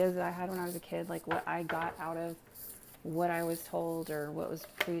ideas that I had when I was a kid, like what I got out of what I was told or what was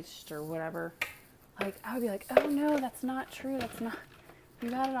preached or whatever, like, I would be like, oh no, that's not true, that's not, you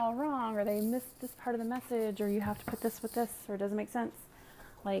got it all wrong, or they missed this part of the message, or you have to put this with this, or it doesn't make sense.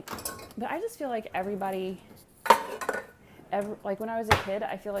 Like, but I just feel like everybody, like when I was a kid,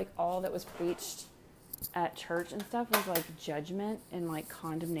 I feel like all that was preached at church and stuff was like judgment and like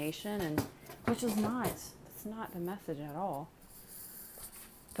condemnation, and which is not, it's not the message at all.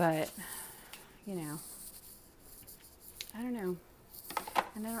 But, you know, I don't know,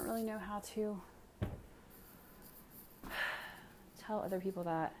 and I don't really know how to tell other people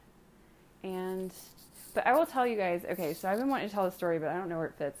that. But I will tell you guys, okay, so I've been wanting to tell the story, but I don't know where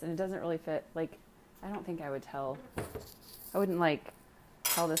it fits, and it doesn't really fit. Like, I don't think I wouldn't like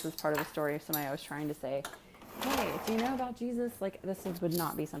tell this as part of the story if somebody I was trying to say, hey, do you know about Jesus? Like, would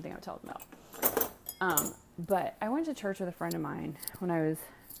not be something I would tell them about. But I went to church with a friend of mine when I was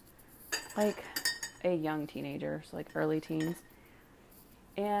like a young teenager, so like early teens.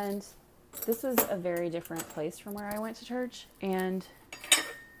 And this was a very different place from where I went to church, and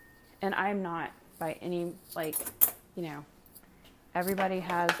I'm not by any, like, you know, everybody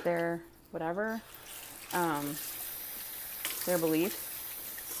has their whatever, their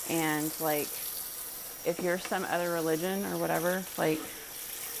beliefs, and like, if you're some other religion or whatever, like,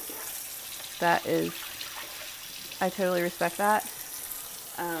 that is, I totally respect that.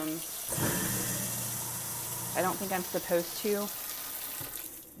 I don't think I'm supposed to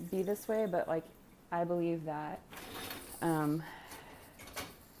be this way, but like, I believe that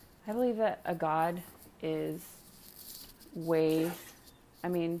a God is way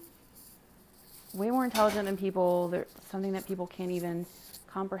more intelligent than people. There's something that people can't even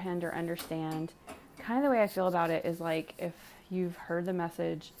comprehend or understand. Kind of the way I feel about it is like, if you've heard the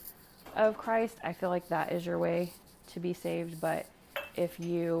message of Christ, I feel like that is your way to be saved. But if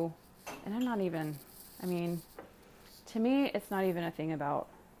you, and I'm not even, to me, it's not even a thing about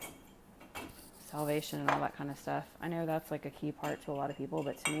salvation and all that kind of stuff. I know that's like a key part to a lot of people,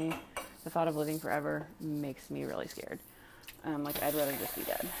 but to me, the thought of living forever makes me really scared. Like, I'd rather just be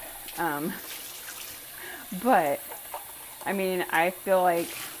dead. But, I feel like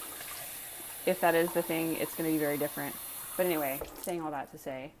if that is the thing, it's going to be very different. But anyway, saying all that to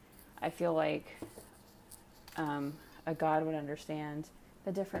say, I feel like a God would understand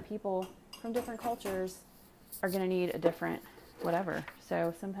that different people from different cultures are going to need a different whatever.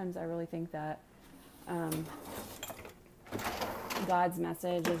 So sometimes I really think that God's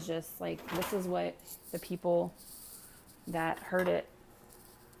message is just like, this is what the people that heard it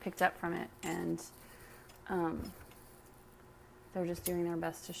picked up from it, and they're just doing their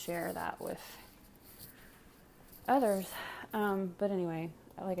best to share that with others. But anyway,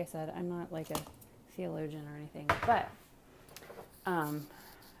 like I said, I'm not like a theologian or anything, but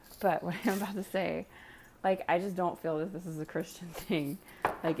what I'm about to say, like, I just don't feel that this is a Christian thing.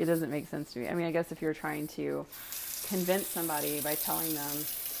 Like, it doesn't make sense to me. I mean, I guess if you're trying to convince somebody by telling them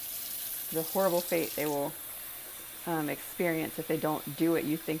the horrible fate they will experience if they don't do what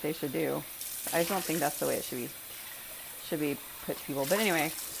you think they should do, I just don't think that's the way it should be put to people. But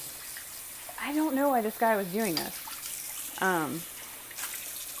anyway, I don't know why this guy was doing this.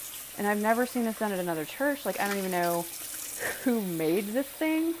 And I've never seen this done at another church. Like, I don't even know who made this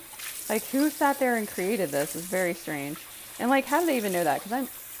thing. Like, who sat there and created this? It's very strange. And, like, how do they even know that? Because I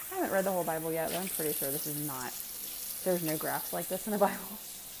haven't read the whole Bible yet, but I'm pretty sure this is not, there's no graphs like this in the Bible.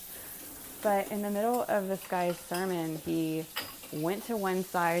 But in the middle of this guy's sermon, he went to one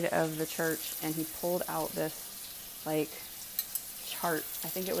side of the church and he pulled out this, like, chart. I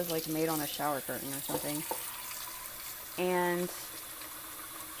think it was, like, made on a shower curtain or something. And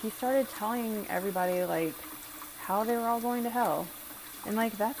he started telling everybody, like, how they were all going to hell. And,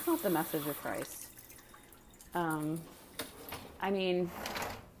 like, that's not the message of Christ. I mean,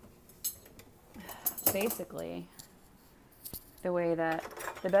 basically, the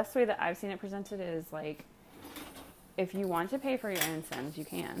best way that I've seen it presented is, like, if you want to pay for your own sins, you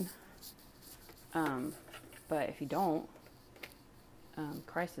can. But if you don't,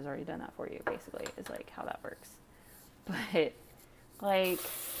 Christ has already done that for you, basically, is, like, how that works. But, like,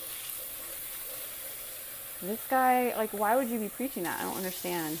 this guy, like, why would you be preaching that? I don't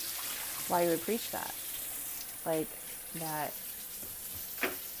understand why you would preach that. Like,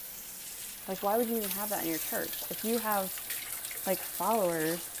 why would you even have that in your church? If you have, like,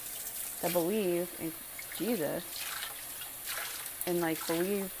 followers that believe in Jesus and, like,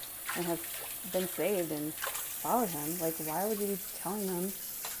 believe and have been saved and followed him, like, why would you be telling them?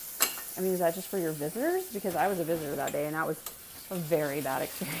 I mean, is that just for your visitors? Because I was a visitor that day, and that was a very bad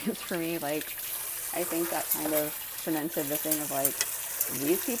experience for me. Like, I think that kind of cemented the thing of, like,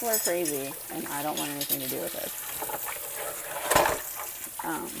 these people are crazy, and I don't want anything to do with this.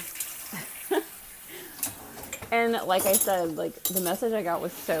 And like I said, like, the message I got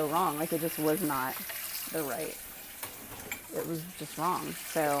was so wrong. Like, it just was not it was just wrong.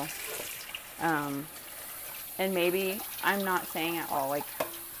 So, and maybe I'm not saying at all, like,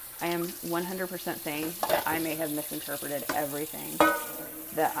 I am 100% saying that I may have misinterpreted everything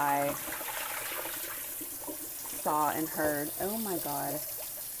that I saw and heard. Oh my God.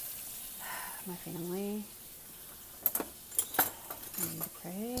 My family. I need to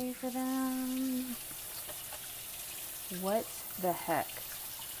pray for them. What the heck?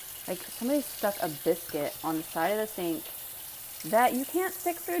 Like, somebody stuck a biscuit on the side of the sink that you can't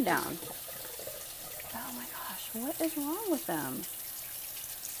stick food down. Oh my gosh, what is wrong with them?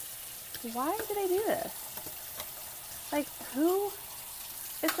 Why do they do this? Like, who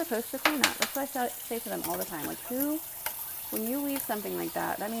is supposed to clean that? That's what I say to them all the time. Like, who, when you leave something like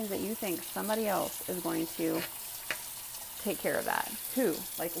that, that means that you think somebody else is going to take care of that. Who?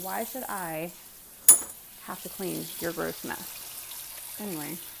 Like, why should I have to clean your gross mess?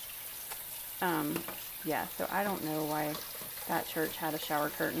 Anyway, yeah, so I don't know why that church had a shower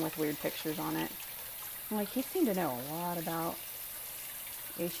curtain with weird pictures on it. I'm like, he seemed to know a lot about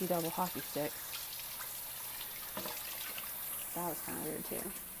HE double hockey sticks. That was kind of weird too.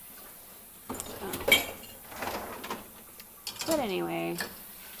 But anyway,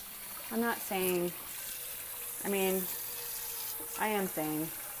 I'm not saying, I mean, I am saying,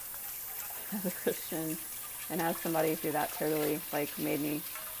 as a Christian, and as somebody who that totally, like, made me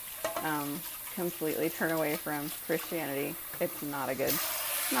completely turn away from Christianity, it's not a good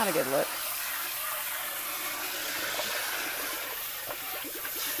look.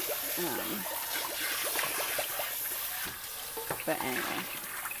 But anyway,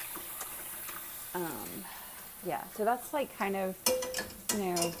 yeah, so that's, like, kind of, you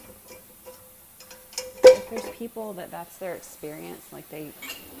know, if there's people that's their experience, like, they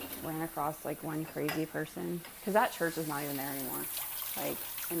ran across, like, one crazy person, because that church is not even there anymore. Like,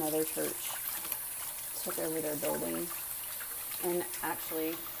 another church took over their building, and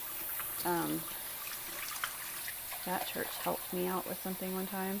actually, that church helped me out with something one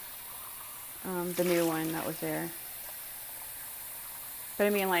time, the new one that was there. But I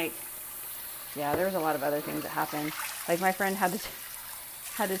mean, like, yeah, there was a lot of other things that happened. Like, my friend had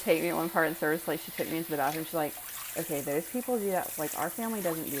to take me at one part in service. Like, she took me into the bathroom. She's like, okay, those people do that. Like, our family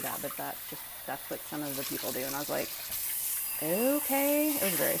doesn't do that, but that's what some of the people do. And I was like, okay. It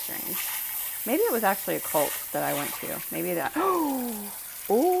was very strange. Maybe it was actually a cult that I went to. Maybe that. Oh.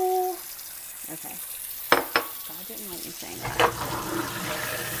 Okay. God didn't like me saying that.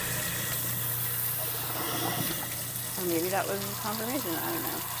 Or maybe that was confirmation. I don't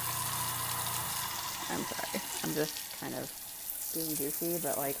know. I'm sorry. I'm just kind of being goofy,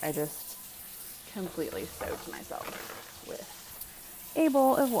 but, like, I just completely soaked myself with a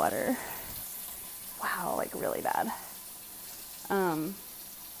bowl of water. Wow, like really bad.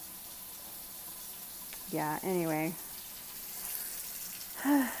 Yeah, anyway.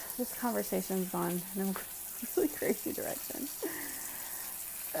 This conversation's gone in a really crazy direction.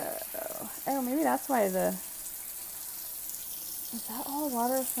 Oh, maybe that's why is that all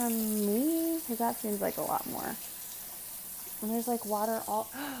water from me? Because that seems like a lot more. And there's like water all,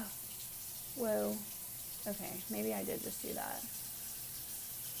 whoa. Okay, maybe I did just do that.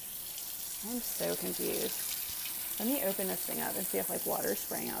 I'm so confused. Let me open this thing up and see if like water's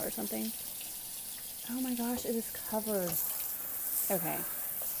spraying out or something. Oh my gosh, it is covered. Okay.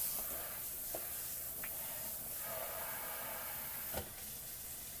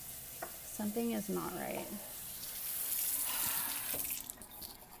 Something is not right.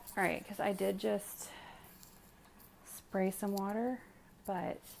 All right, because I did just spray some water,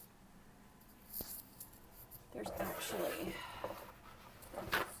 but there's actually,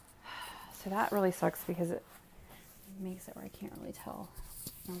 so that really sucks because it makes it where I can't really tell.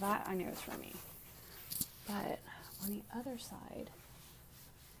 Now that I know is from me, but on the other side,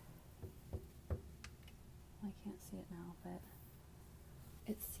 I can't see it now, but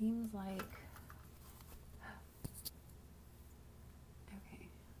it seems like, okay,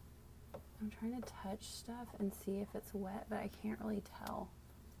 I'm trying to touch stuff and see if it's wet, but I can't really tell.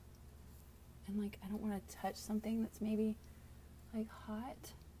 And like, I don't want to touch something that's maybe like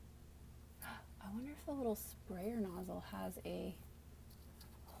hot. I wonder if the little sprayer nozzle has a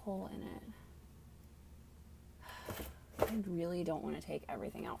hole in it. I really don't want to take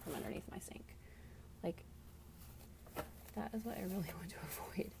everything out from underneath my sink. Like, that is what I really want to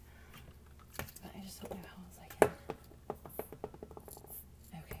avoid. But I just don't know how else I can.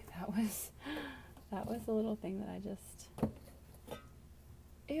 Okay, that was the little thing that I just,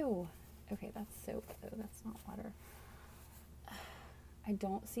 ew. Okay, that's soap though, that's not water. I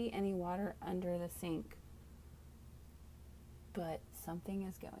don't see any water under the sink, but something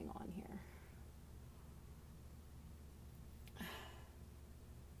is going on here.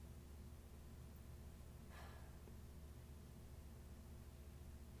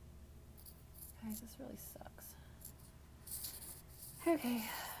 Guys, this really sucks. Okay,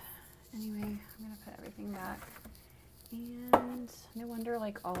 anyway, I'm gonna put everything back. And no wonder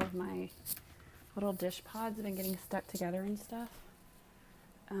like all of my little dish pods have been getting stuck together and stuff.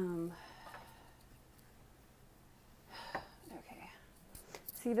 Okay.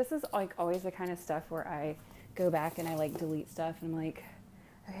 See, this is like always the kind of stuff where I go back and I like delete stuff and I'm like,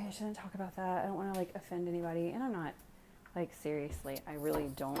 okay, I shouldn't talk about that. I don't want to like offend anybody. And I'm not, like, seriously, I really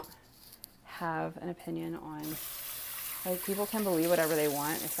don't have an opinion on, like, people can believe whatever they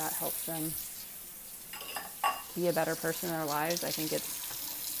want if that helps them be a better person in their lives. I think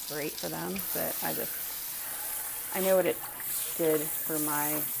it's great for them, but I know what it did for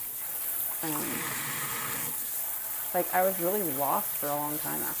my, like, I was really lost for a long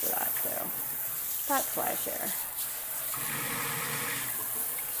time after that, so that's why I share.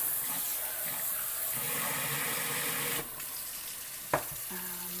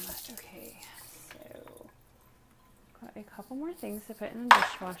 Okay, so got a couple more things to put in the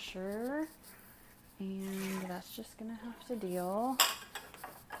dishwasher, and that's just gonna have to deal.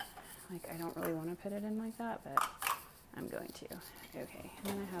 Like, I don't really want to put it in like that, but I'm going to. Okay, and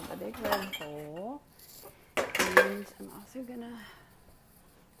then I have the big red bowl, and I'm also gonna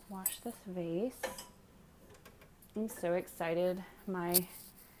wash this vase. I'm so excited. My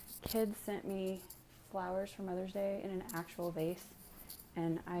kids sent me flowers for Mother's Day in an actual vase,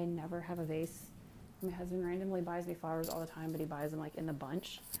 and I never have a vase. My husband randomly buys me flowers all the time, but he buys them like in the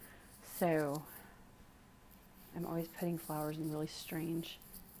bunch. So I'm always putting flowers in really strange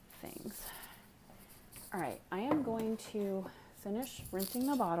things. All right, I am going to finish rinsing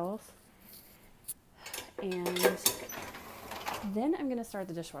the bottles, and then I'm going to start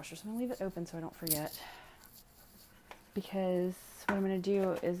the dishwasher. So I'm going to leave it open so I don't forget, because what I'm going to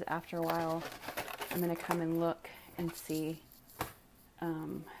do is after a while, I'm going to come and look and see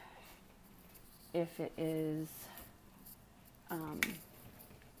if it is,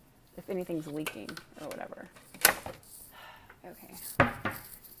 if anything's leaking or whatever. Okay.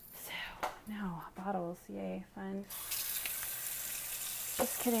 So now bottles, yay, fun.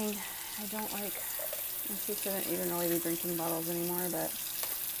 Just kidding. I don't like, she shouldn't even really be drinking bottles anymore, but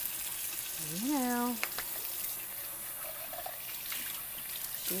you know,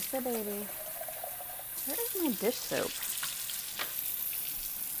 she's the baby. Where is my dish soap?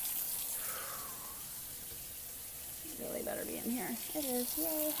 Really better be in here. It is,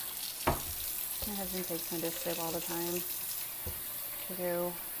 yay. My husband takes my dish soap all the time to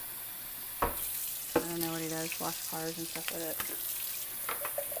go, I don't know what he does, wash cars and stuff with it.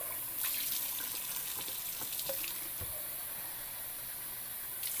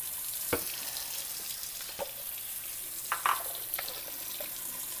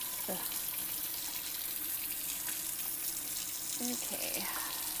 Okay.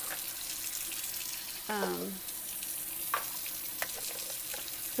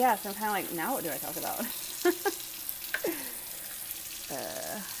 Yeah, so I'm kind of like, now what do I talk about?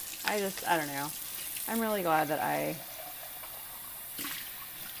 I don't know. I'm really glad that I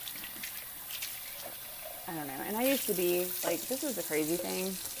don't know. And I used to be, like, this is the crazy thing,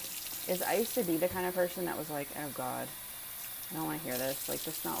 is I used to be the kind of person that was like, oh God, I don't want to hear this. Like,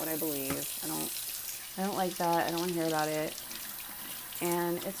 that's not what I believe. I don't like that. I don't want to hear about it.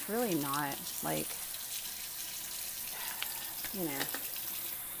 And it's really not, like, you know,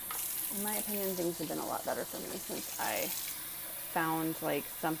 in my opinion, things have been a lot better for me since I found, like,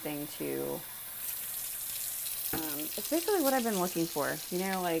 something to, it's basically what I've been looking for. You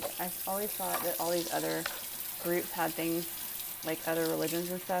know, like, I've always thought that all these other groups had things, like other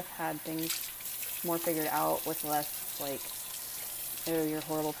religions and stuff, had things more figured out with less, like, oh, you're a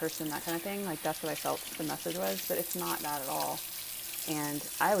horrible person, that kind of thing. Like, that's what I felt the message was, but it's not that at all. And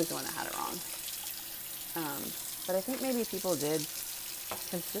I was the one that had it wrong. But I think maybe people did,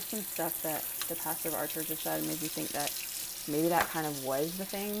 because just some stuff that the pastor of our church has said made me think that maybe that kind of was the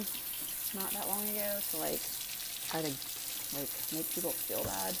thing not that long ago, to, like, try to, like, make people feel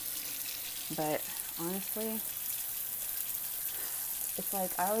bad. But honestly, it's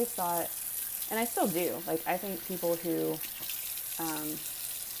like, I always thought, and I still do, like, I think people who,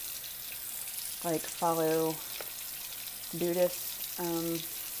 like, follow Buddhist,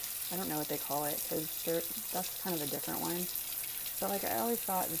 I don't know what they call it, because that's kind of a different one. But, like, I always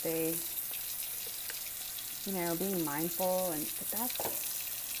thought that they, you know, being mindful, but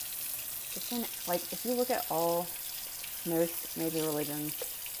it's in, like, if you look at most major religions,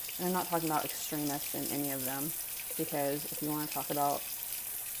 and I'm not talking about extremists in any of them, because if you want to talk about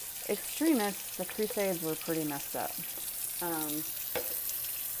extremists, the Crusades were pretty messed up.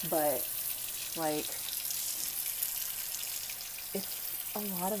 But, like, it's a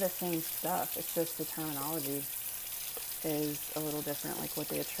lot of the same stuff. It's just the terminology is a little different, like what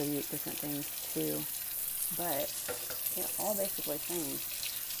they attribute different things to. But they're all basically saying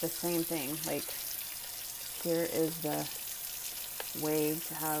the same thing. Like, here is the way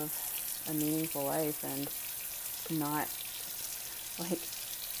to have a meaningful life and not, like,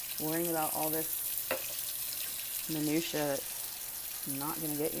 worrying about all this minutia that's not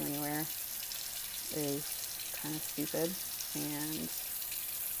going to get you anywhere is kind of stupid. And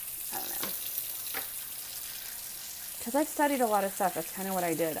I don't know. Because I've studied a lot of stuff. That's kind of what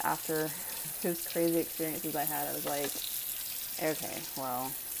I did after those crazy experiences I had. I was like, okay,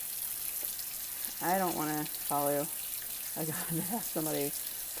 well, I don't want to follow a God that has somebody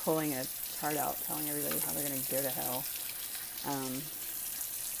pulling a chart out telling everybody how they're going to go to hell.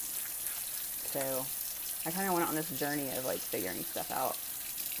 So I kind of went on this journey of, like, figuring stuff out.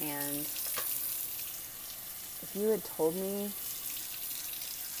 And if you had told me,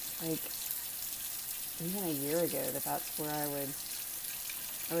 like, even a year ago that that's where I would,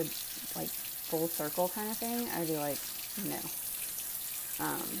 like, full circle kind of thing, I'd be like, no.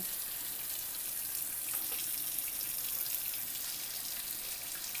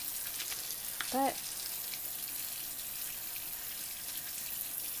 But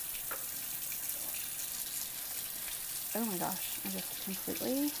oh my gosh, I just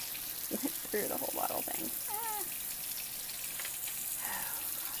completely went through the whole bottle thing.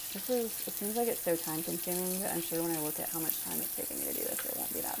 It seems like it's so time consuming, but I'm sure when I look at how much time it's taking me to do this, it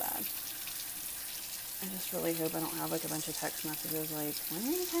won't be that bad. I just really hope I don't have, like, a bunch of text messages like, when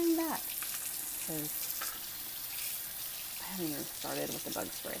are you coming back? Because I haven't even started with the bug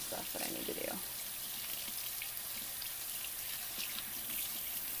spray stuff that I need to do.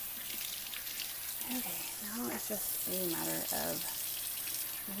 Okay, now it's just a matter of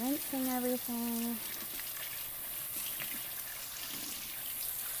rinsing everything.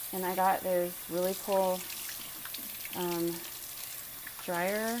 And I got those really cool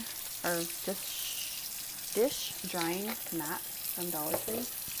dryer or dish drying mats from Dollar Tree,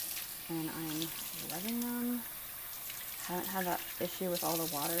 and I'm loving them. Haven't had that issue with all the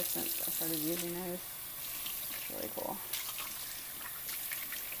water since I started using those. It's really cool.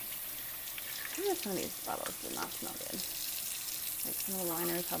 I think some of these bottles do not smell good. Like, some of the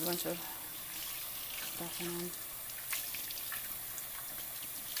liners have a bunch of stuff in them.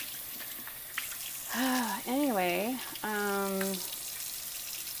 Anyway,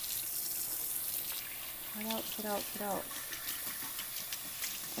 what else?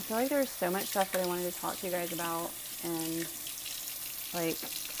 I feel like there's so much stuff that I wanted to talk to you guys about, and, like,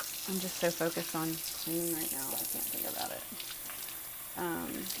 I'm just so focused on cleaning right now, I can't think about it.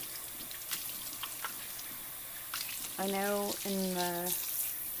 I know in the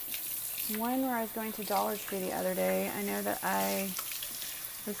one where I was going to Dollar Tree the other day, I know that I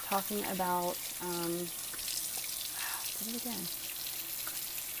was talking about, did it again.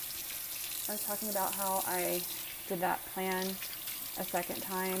 I was talking about how I did that plan a second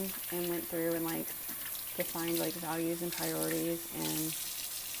time and went through and like defined like values and priorities, and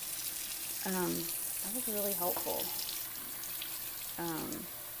that was really helpful.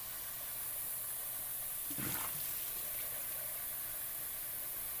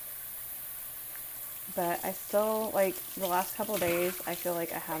 But I still, like, the last couple of days, I feel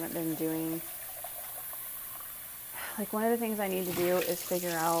like I haven't been doing, like, one of the things I need to do is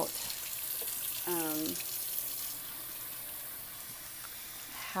figure out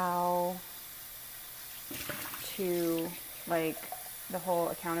how to, like, the whole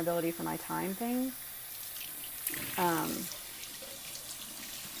accountability for my time thing.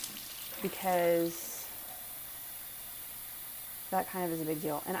 Because that kind of is a big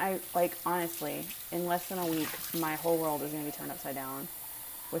deal. And I, like, honestly, in less than a week, my whole world is going to be turned upside down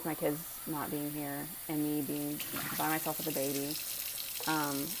with my kids not being here and me being by myself with a baby.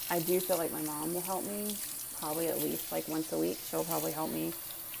 I do feel like my mom will help me, probably at least like once a week. She'll probably help me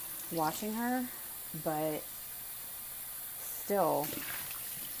watching her, but still,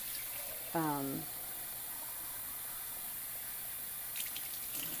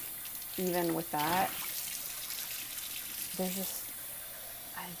 even with that, I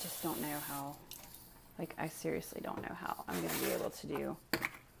just don't know how, like, I seriously don't know how I'm going to be able to do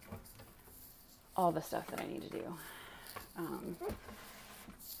all the stuff that I need to do.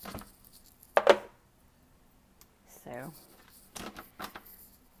 So,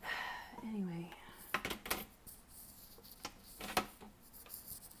 anyway.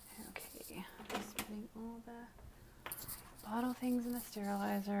 Okay, just putting all the bottle things in the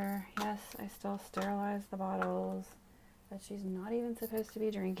sterilizer. Yes, I still sterilize the bottles that she's not even supposed to be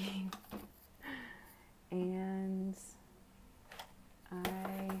drinking. And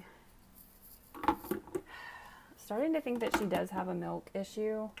I starting to think that she does have a milk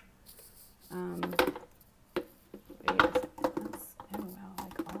issue. Wait a second. Oh wow,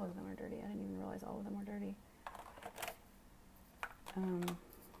 like all of them are dirty. I didn't even realize all of them were dirty.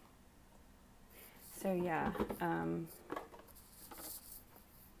 So yeah,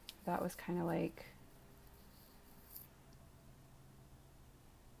 that was kind of like,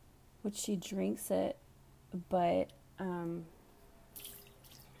 which she drinks it, but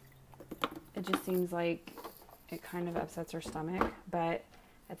it just seems like it kind of upsets her stomach. But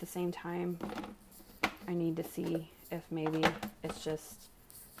at the same time, I need to see if maybe it's just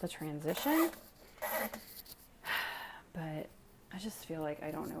the transition. But I just feel like I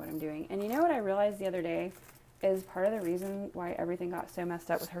don't know what I'm doing. And you know what I realized the other day is part of the reason why everything got so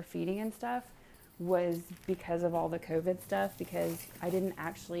messed up with her feeding and stuff was because of all the COVID stuff, because I didn't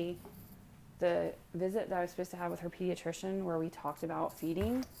actually, the visit that I was supposed to have with her pediatrician where we talked about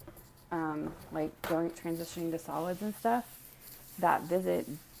feeding, like transitioning to solids and stuff, that visit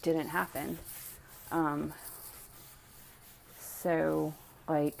didn't happen. So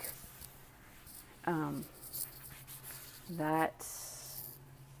like, that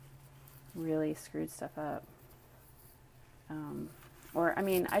really screwed stuff up. Or, I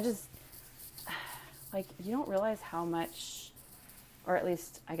mean, I just, like, you don't realize how much, or at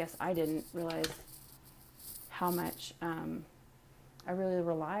least, I guess I didn't realize how much, I really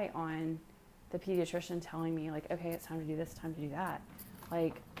rely on the pediatrician telling me, like, okay, it's time to do this, time to do that.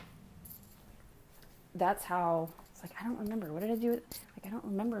 Like, that's how, it's like, I don't remember. What did I do? Like, I don't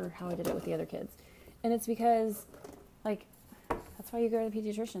remember how I did it with the other kids. And it's because, like, that's why you go to the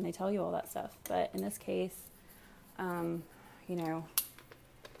pediatrician. They tell you all that stuff. But in this case, you know,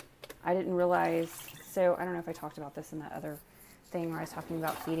 I didn't realize, so I don't know if I talked about this in that other thing where I was talking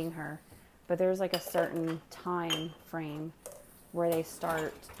about feeding her, but there's like a certain time frame where they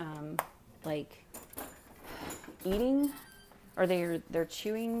start, like, eating, or their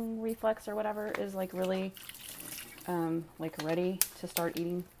chewing reflex or whatever is like really, like ready to start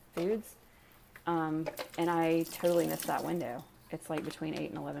eating foods. And I totally missed that window. It's like between 8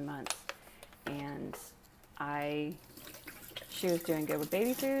 and 11 months. And she was doing good with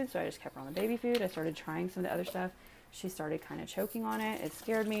baby food, so I just kept her on the baby food. I started trying some of the other stuff. She started kind of choking on it. It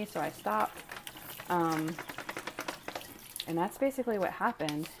scared me, so I stopped. And that's basically what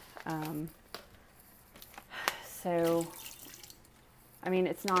happened. So, I mean,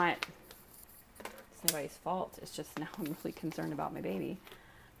 it's nobody's fault. It's just now I'm really concerned about my baby,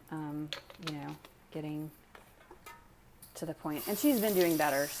 you know, getting to the point. And she's been doing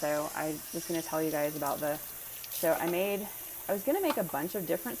better, so I was going to tell you guys about so I was going to make a bunch of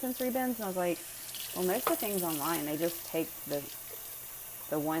different sensory bins, and I was like, well, most of the things online, they just take the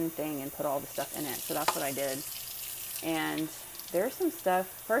one thing and put all the stuff in it. So that's what I did. And there's some stuff,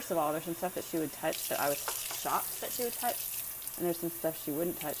 first of all, there's some stuff that she would touch that I was shocked that she would touch. And there's some stuff she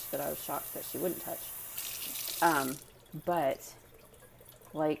wouldn't touch that I was shocked that she wouldn't touch. But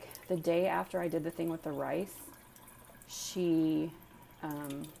like the day after I did the thing with the rice, she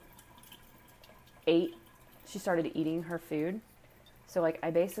she started eating her food. So like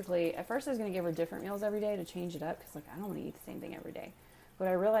I basically, at first I was going to give her different meals every day to change it up because like I don't want to eat the same thing every day. What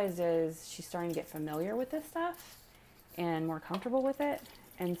I realized is she's starting to get familiar with this stuff and more comfortable with it.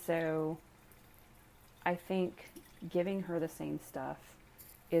 And so I think giving her the same stuff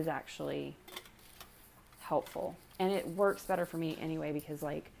is actually helpful. And it works better for me anyway because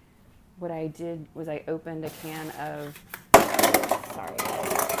like what I did was I opened a can of, sorry,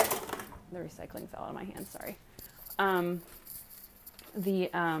 the recycling fell out of my hand, sorry. What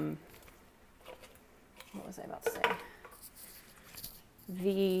was I about to say?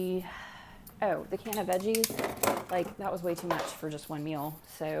 The can of veggies, like that was way too much for just one meal.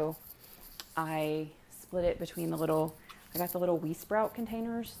 So I split it between I got the little Wii Sprout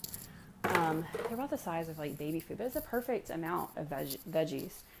containers. They're about the size of like baby food, but it's a perfect amount of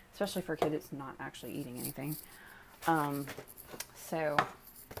veggies, especially for a kid that's not actually eating anything. So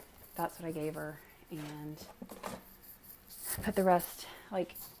that's what I gave her, and put the rest,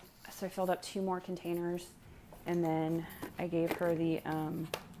 so I filled up 2 more containers, and then I gave her the, I'm going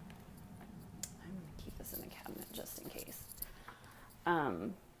to keep this in the cabinet just in case.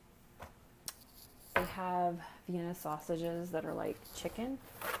 They have Vienna sausages that are like chicken,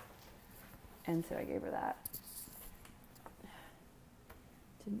 and so I gave her that.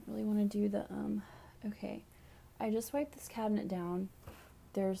 Didn't really want to do the, okay. I just wiped this cabinet down.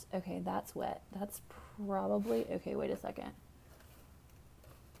 Okay, that's wet. That's probably, okay, wait a second.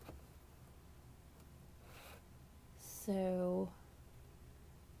 So,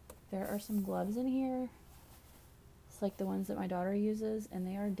 there are some gloves in here. It's like the ones that my daughter uses, and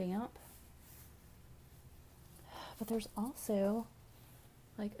they are damp. But there's also,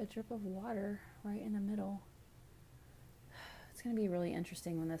 like, a drip of water right in the middle. It's going to be really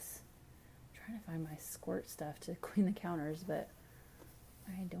interesting when this, I'm trying to find my squirt stuff to clean the counters, but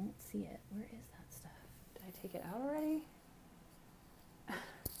I don't see it. Where is that stuff? Did I take it out already?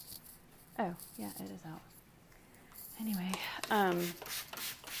 Oh, yeah, it is out. Anyway,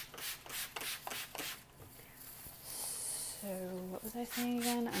 so what was I saying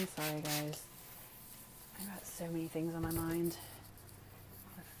again? I'm sorry, guys. I've got so many things on my mind.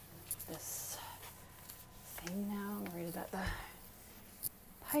 This thing now, I'm worried that the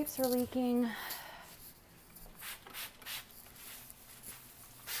pipes are leaking.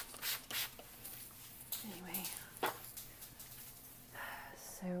 Anyway,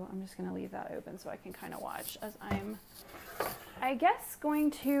 so I'm just going to leave that open so I can kind of watch as I'm, I guess,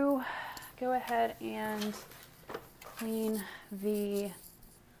 going to go ahead and clean the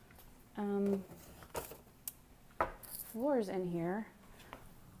floors in here,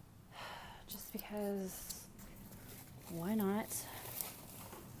 just because, why not?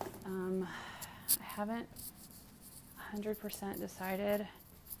 I haven't 100% decided.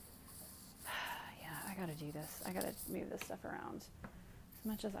 Yeah, I gotta do this. I gotta move this stuff around. As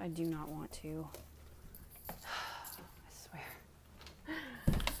much as I do not want to. I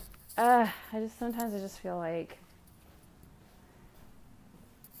swear. Sometimes I just feel like,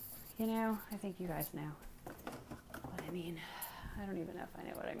 I think you guys know what I mean. I don't even know if I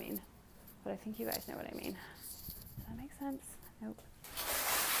know what I mean, but I think you guys know what I mean. Does that make sense? Nope.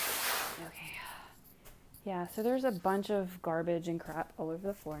 Okay. Yeah, so there's a bunch of garbage and crap all over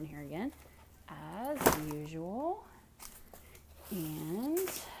the floor in here again, as usual. And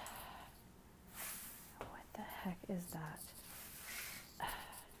what the heck is that?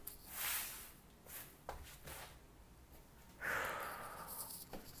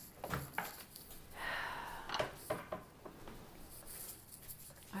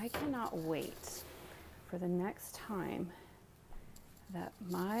 I cannot wait for the next time that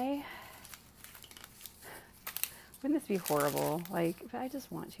wouldn't this be horrible? But I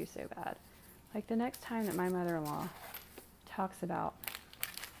just want to so bad. The next time that my mother-in-law talks about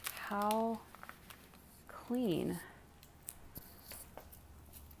how clean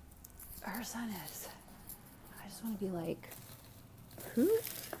her son is, I just want to be like, who?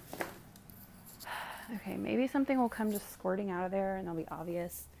 Okay, maybe something will come just squirting out of there and it'll be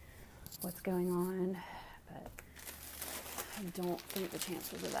obvious what's going on, but I don't think the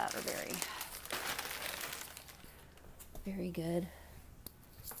chances of that are very, very good.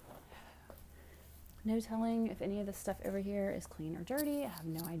 No telling if any of this stuff over here is clean or dirty. I have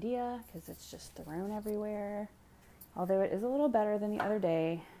no idea because it's just thrown everywhere. Although it is a little better than the other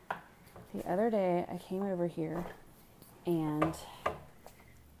day. The other day I came over here And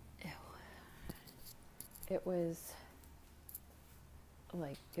it was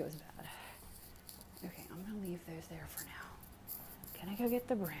bad. Okay, I'm gonna leave those there for now. Can I go get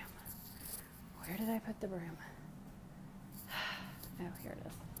the broom? Where did I put the broom? Oh, here it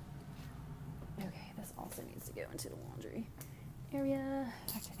is. Okay, this also needs to go into the laundry area.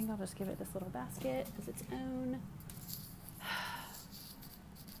 In fact, I think I'll just give it this little basket as its own.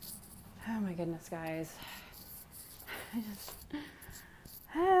 Oh my goodness, guys. I just,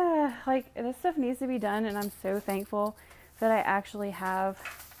 like, this stuff needs to be done, and I'm so thankful that I actually have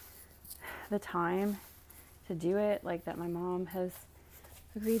the time to do it, like that my mom has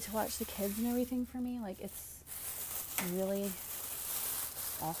agreed to watch the kids and everything for me. Like, it's really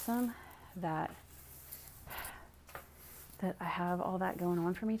awesome that I have all that going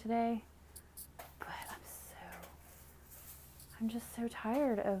on for me today. But I'm just so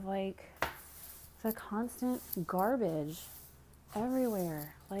tired of, like, the constant garbage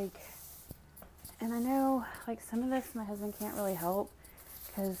everywhere. Like, and I know, like, some of this my husband can't really help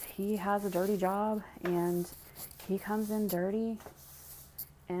because he has a dirty job and he comes in dirty,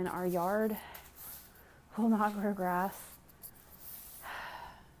 and our yard will not grow grass.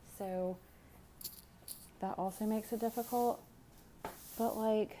 So that also makes it difficult. But,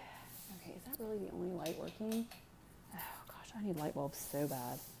 like, okay, is that really the only light working? Oh gosh, I need light bulbs so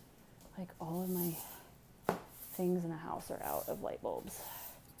bad. Like, all of my things in the house are out of light bulbs.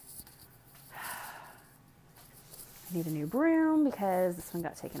 I need a new broom because this one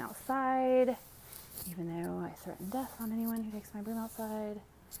got taken outside, even though I threaten death on anyone who takes my broom outside.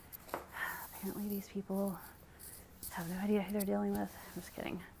 Apparently these people have no idea who they're dealing with. I'm just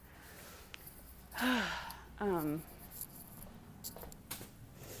kidding.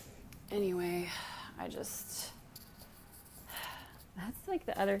 Anyway, that's like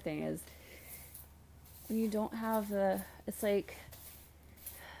the other thing is when you don't have it's like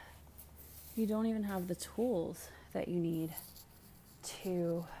you don't even have the tools that you need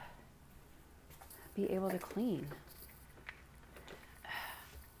to be able to clean.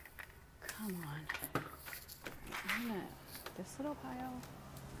 Come on. I'm gonna, this little pile.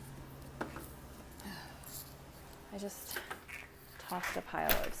 I just tossed a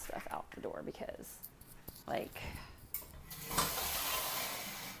pile of stuff out the door because, like,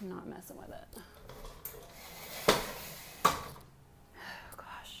 I'm not messing with it. Oh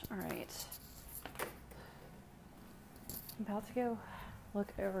gosh, all right. I'm about to go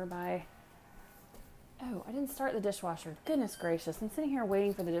look over by, oh, I didn't start the dishwasher. Goodness gracious, I'm sitting here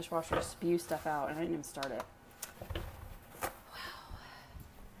waiting for the dishwasher to spew stuff out and I didn't even start it. Wow.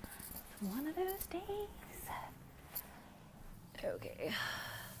 One of those days. Okay.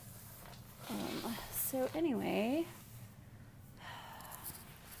 So anyway,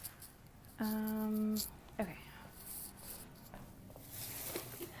 okay.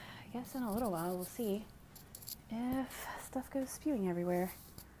 I guess in a little while we'll see if stuff goes spewing everywhere.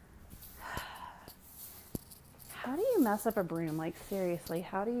 How do you mess up a broom? Like, seriously,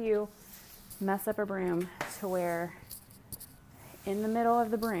 how do you mess up a broom to where in the middle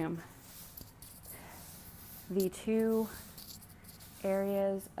of the broom, the two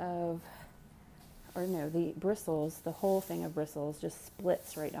areas of, or no, the bristles, the whole thing of bristles just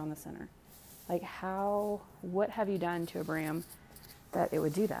splits right down the center? Like, what have you done to a broom that it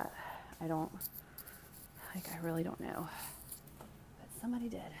would do that? I really don't know. But somebody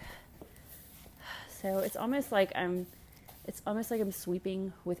did. So it's almost like I'm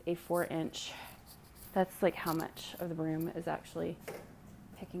sweeping with a 4-inch. That's like how much of the broom is actually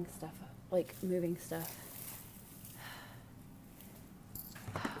picking stuff up, like moving stuff.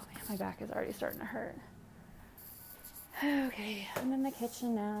 Oh man, my back is already starting to hurt. Okay, I'm in the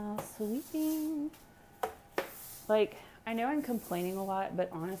kitchen now, sweeping. Like, I know I'm complaining a lot, but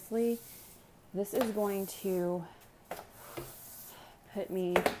honestly, this is going to put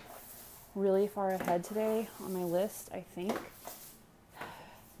me really far ahead today on my list, I think.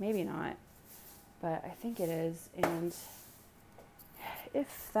 Maybe not, but I think it is. And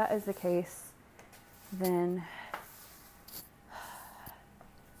if that is the case, then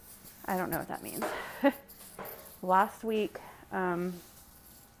I don't know what that means. Last week, I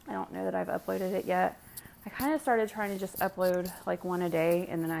don't know that I've uploaded it yet. I kind of started trying to just upload like one a day,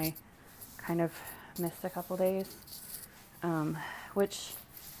 and then I kind of missed a couple days, which,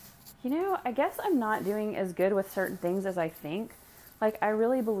 you know, I guess I'm not doing as good with certain things as I think. Like, I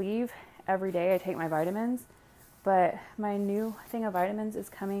really believe every day I take my vitamins, but my new thing of vitamins is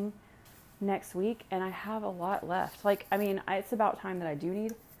coming next week, and I have a lot left. Like, I mean, it's about time that I do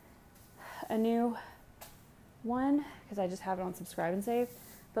need a new one, because I just have it on subscribe and save.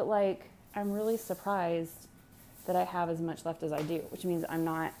 But, like, I'm really surprised that I have as much left as I do, which means I'm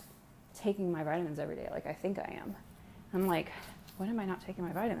not taking my vitamins every day like I think I am. I'm like, when am I not taking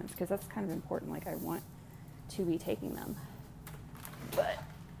my vitamins? Because that's kind of important. Like, I want to be taking them. But,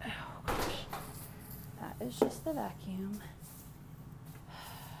 oh gosh, that is just the vacuum.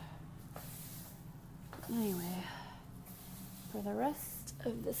 Anyway, for the rest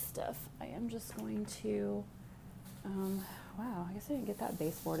of this stuff, I am just going to, wow, I guess I didn't get that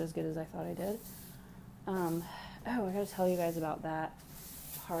baseboard as good as I thought I did. Oh, I gotta tell you guys about that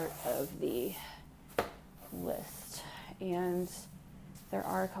part of the list. And there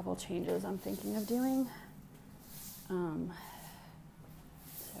are a couple changes I'm thinking of doing. So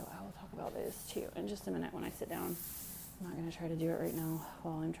I will talk about those too in just a minute when I sit down. I'm not gonna try to do it right now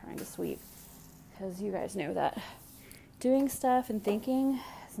while I'm trying to sweep, because you guys know that doing stuff and thinking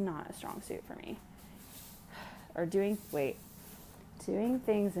is not a strong suit for me. Or doing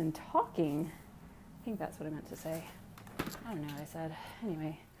things and talking. I think that's what I meant to say. I don't know what I said.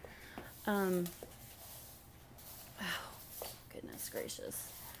 Anyway. Oh, goodness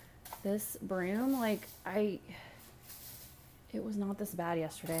gracious. This broom, like, it was not this bad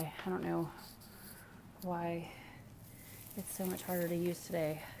yesterday. I don't know why it's so much harder to use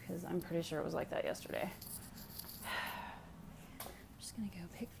today, because I'm pretty sure it was like that yesterday. I'm just gonna go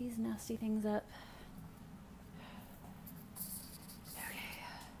pick these nasty things up.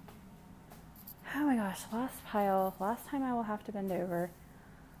 Oh my gosh, last pile. Last time I will have to bend over.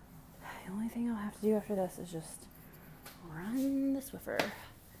 The only thing I'll have to do after this is just run the Swiffer.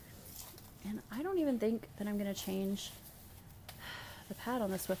 And I don't even think that I'm going to change the pad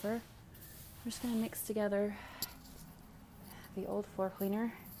on the Swiffer. I'm just going to mix together the old floor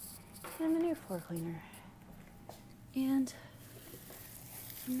cleaner and the new floor cleaner. And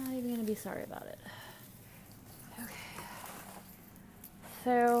I'm not even going to be sorry about it. Okay.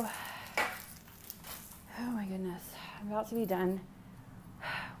 So, oh my goodness, I'm about to be done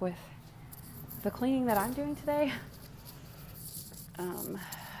with the cleaning that I'm doing today. Take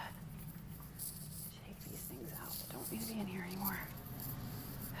these things out that don't need to be in here anymore.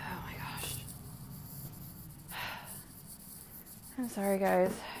 Oh my gosh. I'm sorry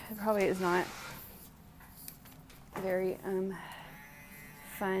guys, it probably is not very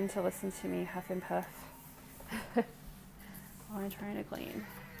fun to listen to me huff and puff while I'm trying to clean.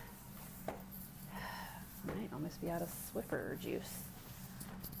 I might almost be out of Swiffer juice.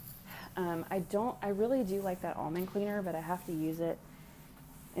 I really do like that almond cleaner, but I have to use it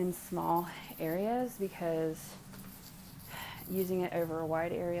in small areas, because using it over a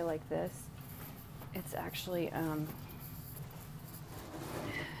wide area like this, it's actually,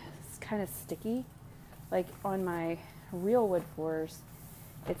 it's kind of sticky. Like on my real wood floors,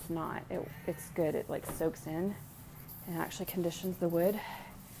 it's not. It's good. It like soaks in and actually conditions the wood.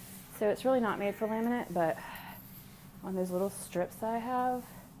 So it's really not made for laminate, but on those little strips that I have,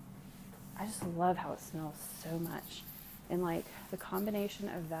 I just love how it smells so much. And like the combination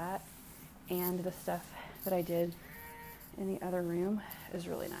of that and the stuff that I did in the other room is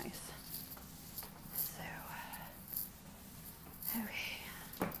really nice. So, okay.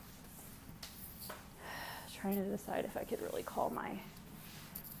 Trying to decide if I could really call my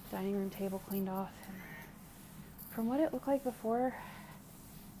dining room table cleaned off. And from what it looked like before,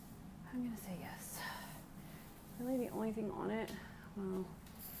 I'm gonna say yes. Really the only thing on it, well,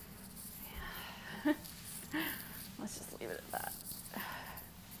 yeah. Let's just leave it at that.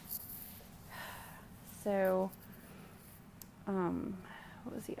 So,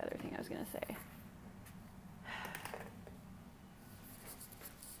 what was the other thing I was gonna say?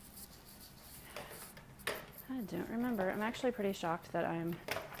 I don't remember. I'm actually pretty shocked that I'm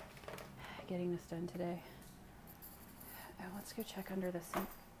getting this done today. Oh, let's go check under the sink.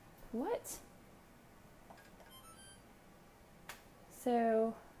 What?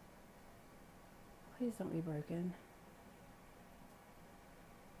 So, please don't be broken.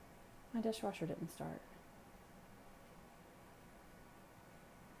 My dishwasher didn't start.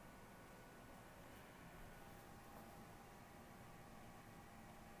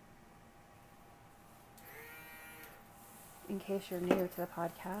 In case you're new to the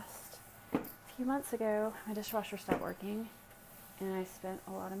podcast, a few months ago, my dishwasher stopped working, and I spent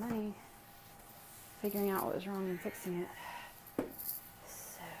a lot of money figuring out what was wrong and fixing it.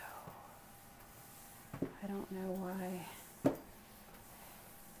 So, I don't know why.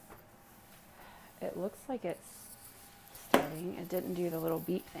 It looks like it's starting. It didn't do the little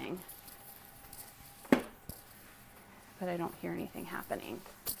beep thing, but I don't hear anything happening.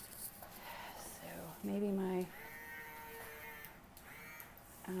 So maybe my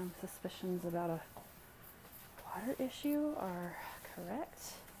suspicions about a water issue are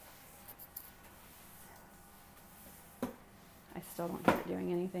correct. still don't hear it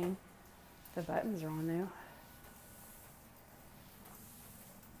doing anything. The buttons are on though.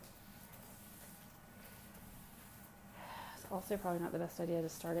 It's also probably not the best idea to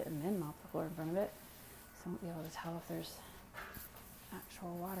start it and then mop the floor in front of it. So I won't be able to tell if there's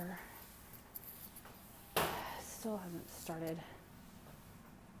actual water. Still hasn't started.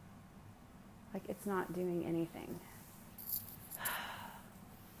 Like, it's not doing anything.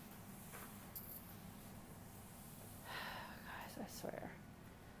 Guys, I swear.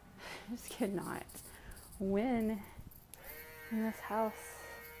 I just cannot win in this house.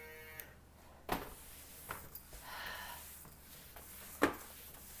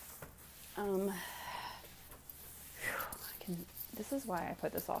 This is why I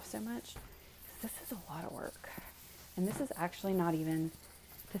put this off so much. This is a lot of work. And this is actually not even,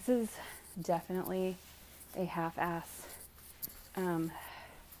 this is definitely a half-ass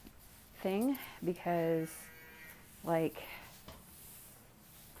thing, because like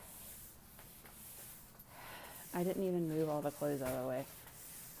I didn't even move all the clothes out of the way.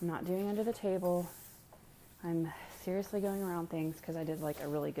 I'm not doing under the table. I'm seriously going around things because I did like a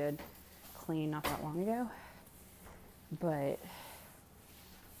really good clean not that long ago. But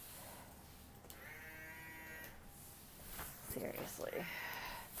seriously,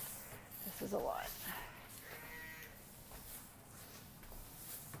 this is a lot.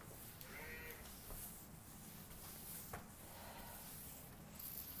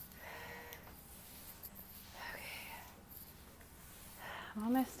 Okay. I'm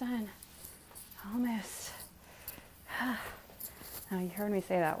almost done. Almost. Now you heard me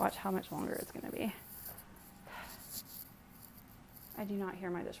say that. Watch how much longer it's going to be. I do not hear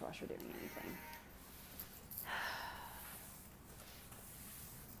my dishwasher doing anything.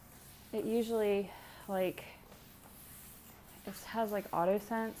 It usually, like, it has like auto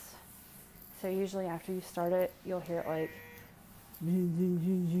sense. So usually after you start it, you'll hear it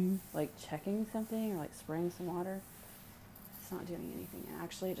like checking something or like spraying some water. It's not doing anything. And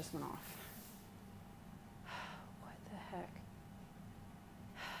actually it just went off. What the heck?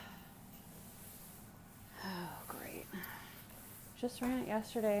 Oh, great. Just ran it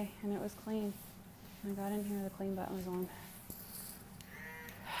yesterday and it was clean. I got in here, the clean button was on.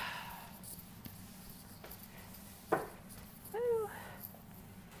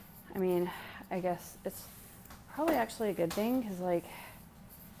 I mean, I guess it's probably actually a good thing, because like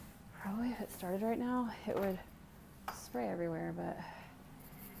probably if it started right now it would spray everywhere. But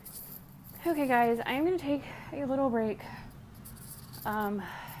okay guys, I am going to take a little break, and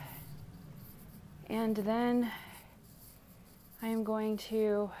then I am going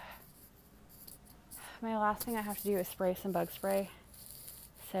to, my last thing I have to do is spray some bug spray,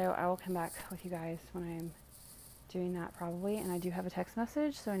 so I will come back with you guys when I am doing that probably. And I do have a text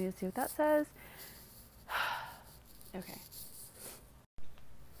message, so I need to see what that says.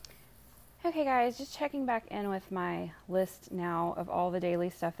 Okay guys, just checking back in with my list now of all the daily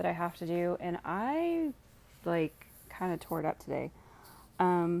stuff that I have to do, and I like kind of tore it up today.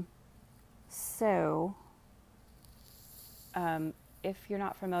 If you're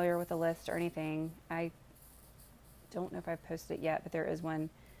not familiar with the list or anything, I don't know if I've posted it yet, but there is one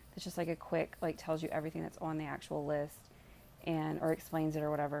that's just like a quick, like tells you everything that's on the actual list and, or explains it or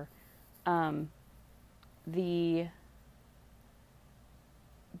whatever. The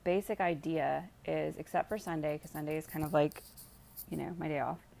basic idea is, except for Sunday, because Sunday is kind of like, you know, my day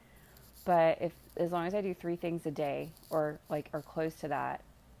off. But as long as I do 3 things a day, or like, or close to that,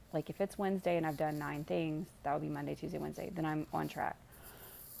 like if it's Wednesday and I've done 9 things, that would be Monday, Tuesday, Wednesday, then I'm on track.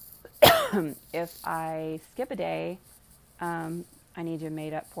 If I skip a day, I need to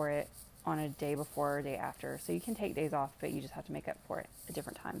make up for it on a day before or day after. So you can take days off, but you just have to make up for it at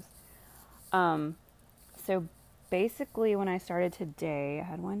different times. So basically when I started today, I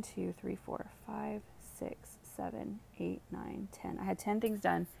had 1, 2, 3, 4, 5, 6, 7, 8, 9, 10. I had 10 things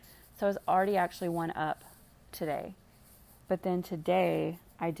done. So I was already actually 1 up today. But then today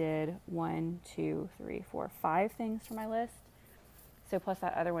I did 1, 2, 3, 4, 5 things for my list. So plus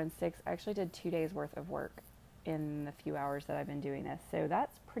that other one, 6. I actually did 2 days worth of work in the few hours that I've been doing this. So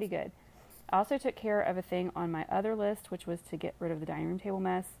that's pretty good. I also took care of a thing on my other list, which was to get rid of the dining room table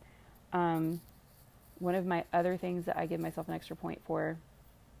mess. One of my other things that I give myself an extra point for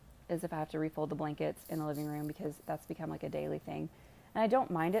is if I have to refold the blankets in the living room, because that's become like a daily thing. And I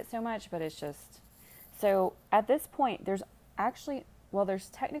don't mind it so much, but it's just, so at this point, there's actually, well, there's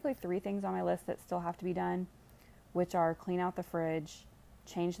technically 3 things on my list that still have to be done, which are clean out the fridge,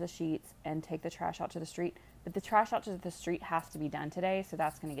 change the sheets, and take the trash out to the street. But the trash out to the street has to be done today, so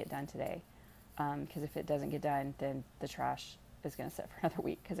that's going to get done today. Because if it doesn't get done, then the trash is going to sit for another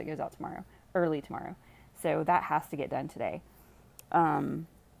week, because it goes out tomorrow, early tomorrow. So that has to get done today.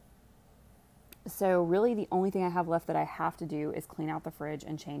 So really the only thing I have left that I have to do is clean out the fridge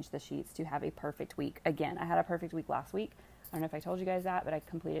and change the sheets to have a perfect week. Again, I had a perfect week last week. I don't know if I told you guys that, but I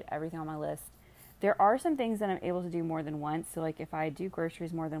completed everything on my list. There are some things that I'm able to do more than once. So like if I do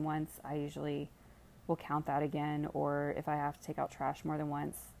groceries more than once, I usually will count that again. Or if I have to take out trash more than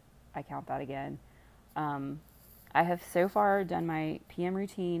once, I count that again. I have so far done my PM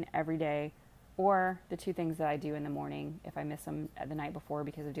routine every day, or the two things that I do in the morning. If I miss them the night before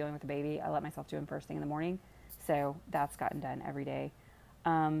because of dealing with the baby, I let myself do them first thing in the morning. So that's gotten done every day.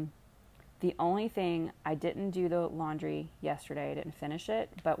 The only thing, I didn't do the laundry yesterday. I didn't finish it.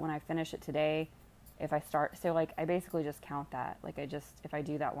 But when I finish it today, if I start, so like I basically just count that. Like if I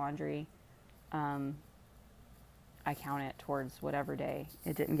do that laundry, I count it towards whatever day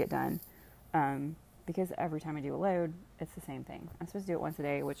it didn't get done. Because every time I do a load, it's the same thing. I'm supposed to do it once a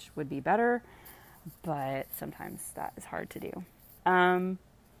day, which would be better, but sometimes that is hard to do.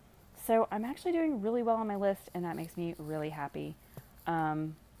 So I'm actually doing really well on my list, and that makes me really happy.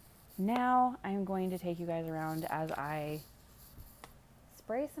 Now I'm going to take you guys around as I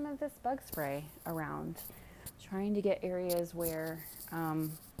spray some of this bug spray around, trying to get areas where,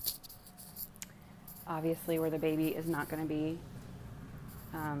 obviously where the baby is not going to be.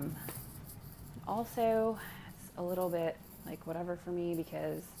 Also, it's a little bit like whatever for me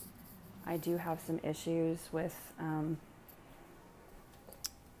because I do have some issues with, and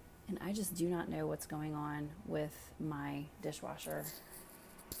I just do not know what's going on with my dishwasher.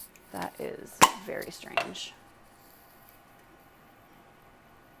 That is very strange.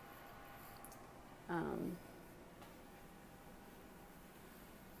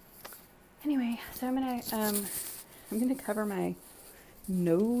 Anyway, so I'm gonna cover my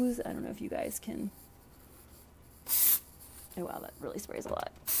nose. I don't know if you guys can. Oh wow, that really sprays a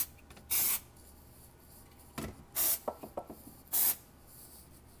lot.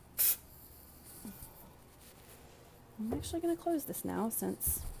 I'm actually gonna close this now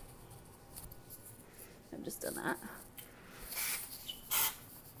since I've just done that.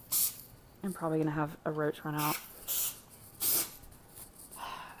 I'm probably gonna have a roach run out.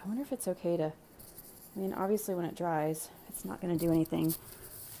 I wonder if it's okay to, I mean, obviously when it dries, it's not going to do anything.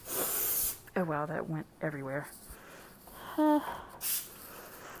 Oh wow, that went everywhere. I'm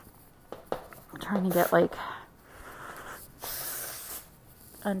trying to get like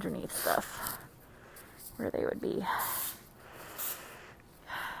underneath stuff where they would be.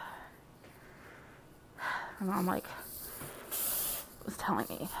 My mom like was telling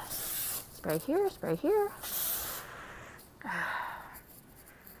me, spray here, spray here.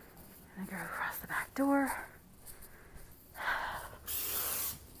 And I go across the back door.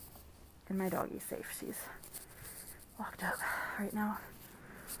 And my doggie's safe. She's locked up right now.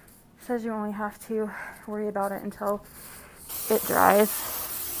 Says you only have to worry about it until it dries.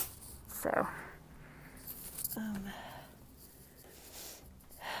 So,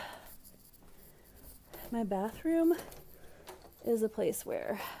 my bathroom is a place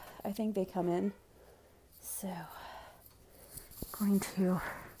where I think they come in. So, I'm going to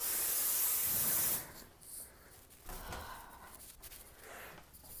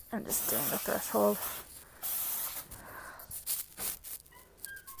I'm just doing the threshold.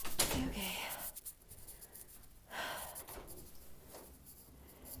 Okay.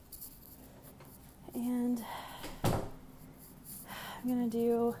 And I'm gonna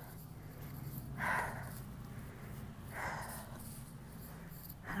do, I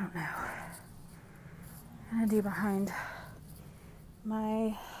don't know. I'm gonna do behind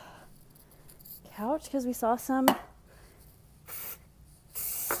my couch because we saw some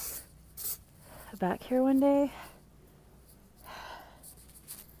back here one day.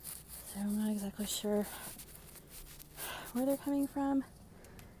 So I'm not exactly sure where they're coming from,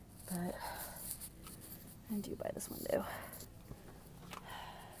 but I do by this window.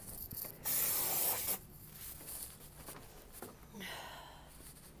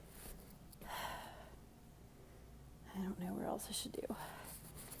 I don't know where else I should do.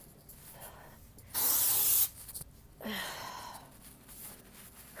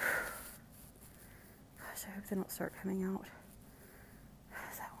 I hope they don't start coming out.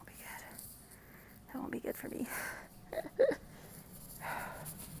 That won't be good. That won't be good for me.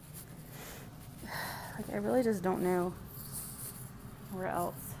 Like, I really just don't know where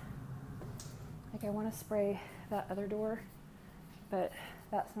else. Like, I want to spray that other door, but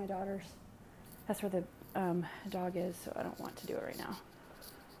that's my daughter's. That's where the dog is, so I don't want to do it right now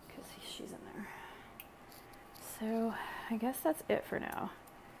because she's in there. So, I guess that's it for now.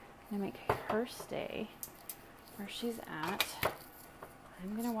 I'm going to make her stay where she's at.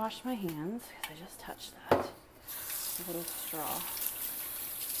 I'm going to wash my hands because I just touched that little straw.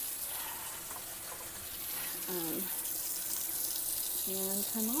 And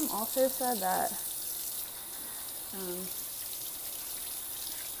my mom also said that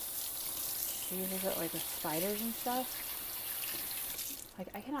she uses it like with spiders and stuff. Like,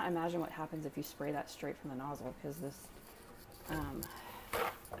 I cannot imagine what happens if you spray that straight from the nozzle, because this,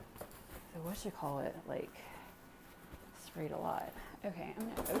 like, sprayed a lot. Okay, I'm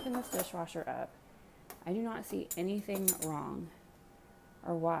going to open this dishwasher up. I do not see anything wrong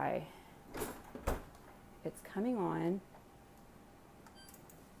or why it's coming on.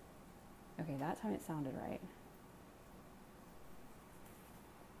 Okay, that time it sounded right.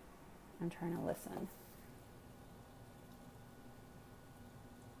 I'm trying to listen.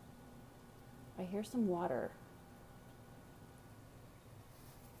 I hear some water.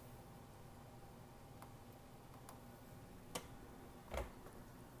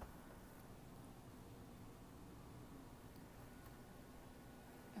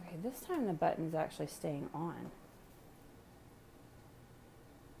 Okay, this time the button's actually staying on.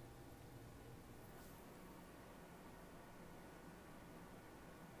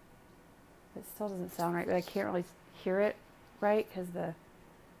 It still doesn't sound right, but I can't really hear it right because the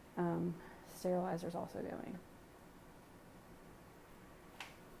sterilizer is also going.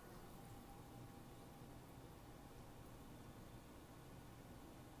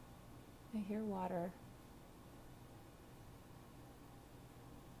 I hear water.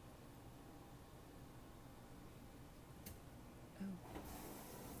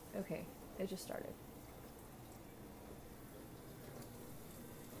 Oh. Okay, it just started.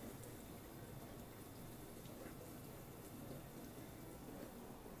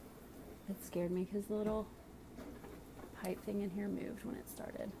 It scared me because the little pipe thing in here moved when it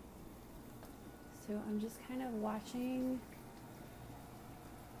started. So I'm just kind of watching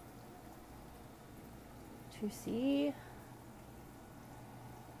to see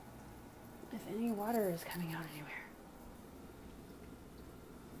if any water is coming out anywhere.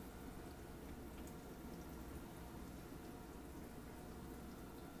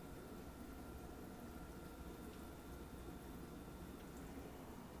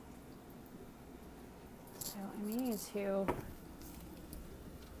 So I may need to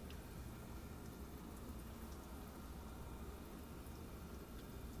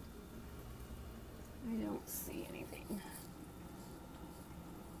I don't see anything.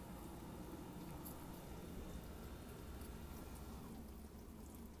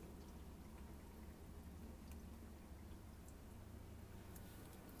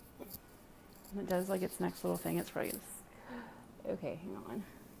 It does like its next little thing. It's probably okay, hang on.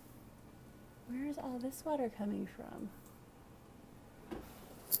 Where is all this water coming from?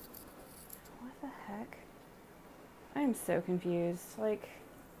 What the heck? I am so confused. Like,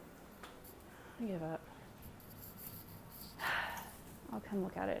 I give up. I'll come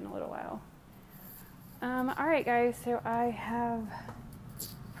look at it in a little while. Alright guys, so I have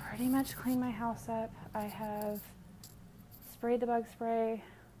pretty much cleaned my house up. I have sprayed the bug spray.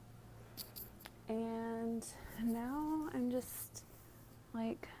 And now I'm just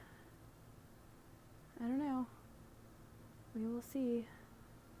like, I don't know. We will see.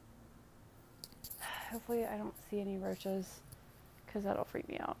 Hopefully I don't see any roaches because that'll freak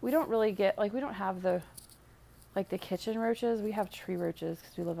me out. We don't really get, like, we don't have the kitchen roaches. We have tree roaches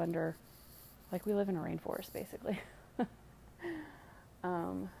because we live under, like, we live in a rainforest basically.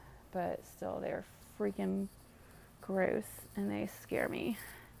 But still, they're freaking gross and they scare me.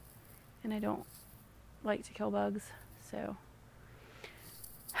 And I don't like to kill bugs, so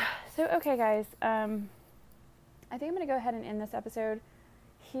okay guys, I think I'm going to go ahead and end this episode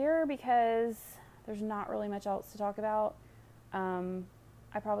here because there's not really much else to talk about.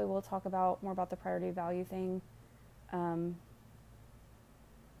 I probably will talk about more about the priority value thing in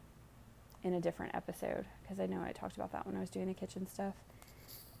a different episode because I know I talked about that when I was doing the kitchen stuff.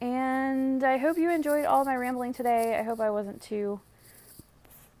 And I hope you enjoyed all my rambling today. I hope I wasn't too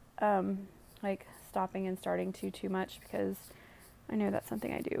like stopping and starting too much because I know that's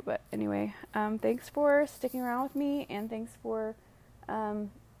something I do. But anyway, thanks for sticking around with me, and thanks for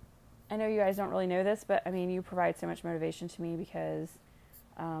I know you guys don't really know this, but I mean, you provide so much motivation to me because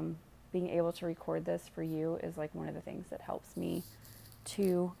being able to record this for you is like one of the things that helps me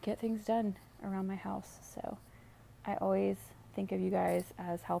to get things done around my house. So I always think of you guys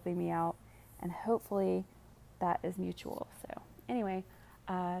as helping me out, and hopefully that is mutual. So anyway,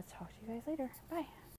 talk to you guys later. Bye.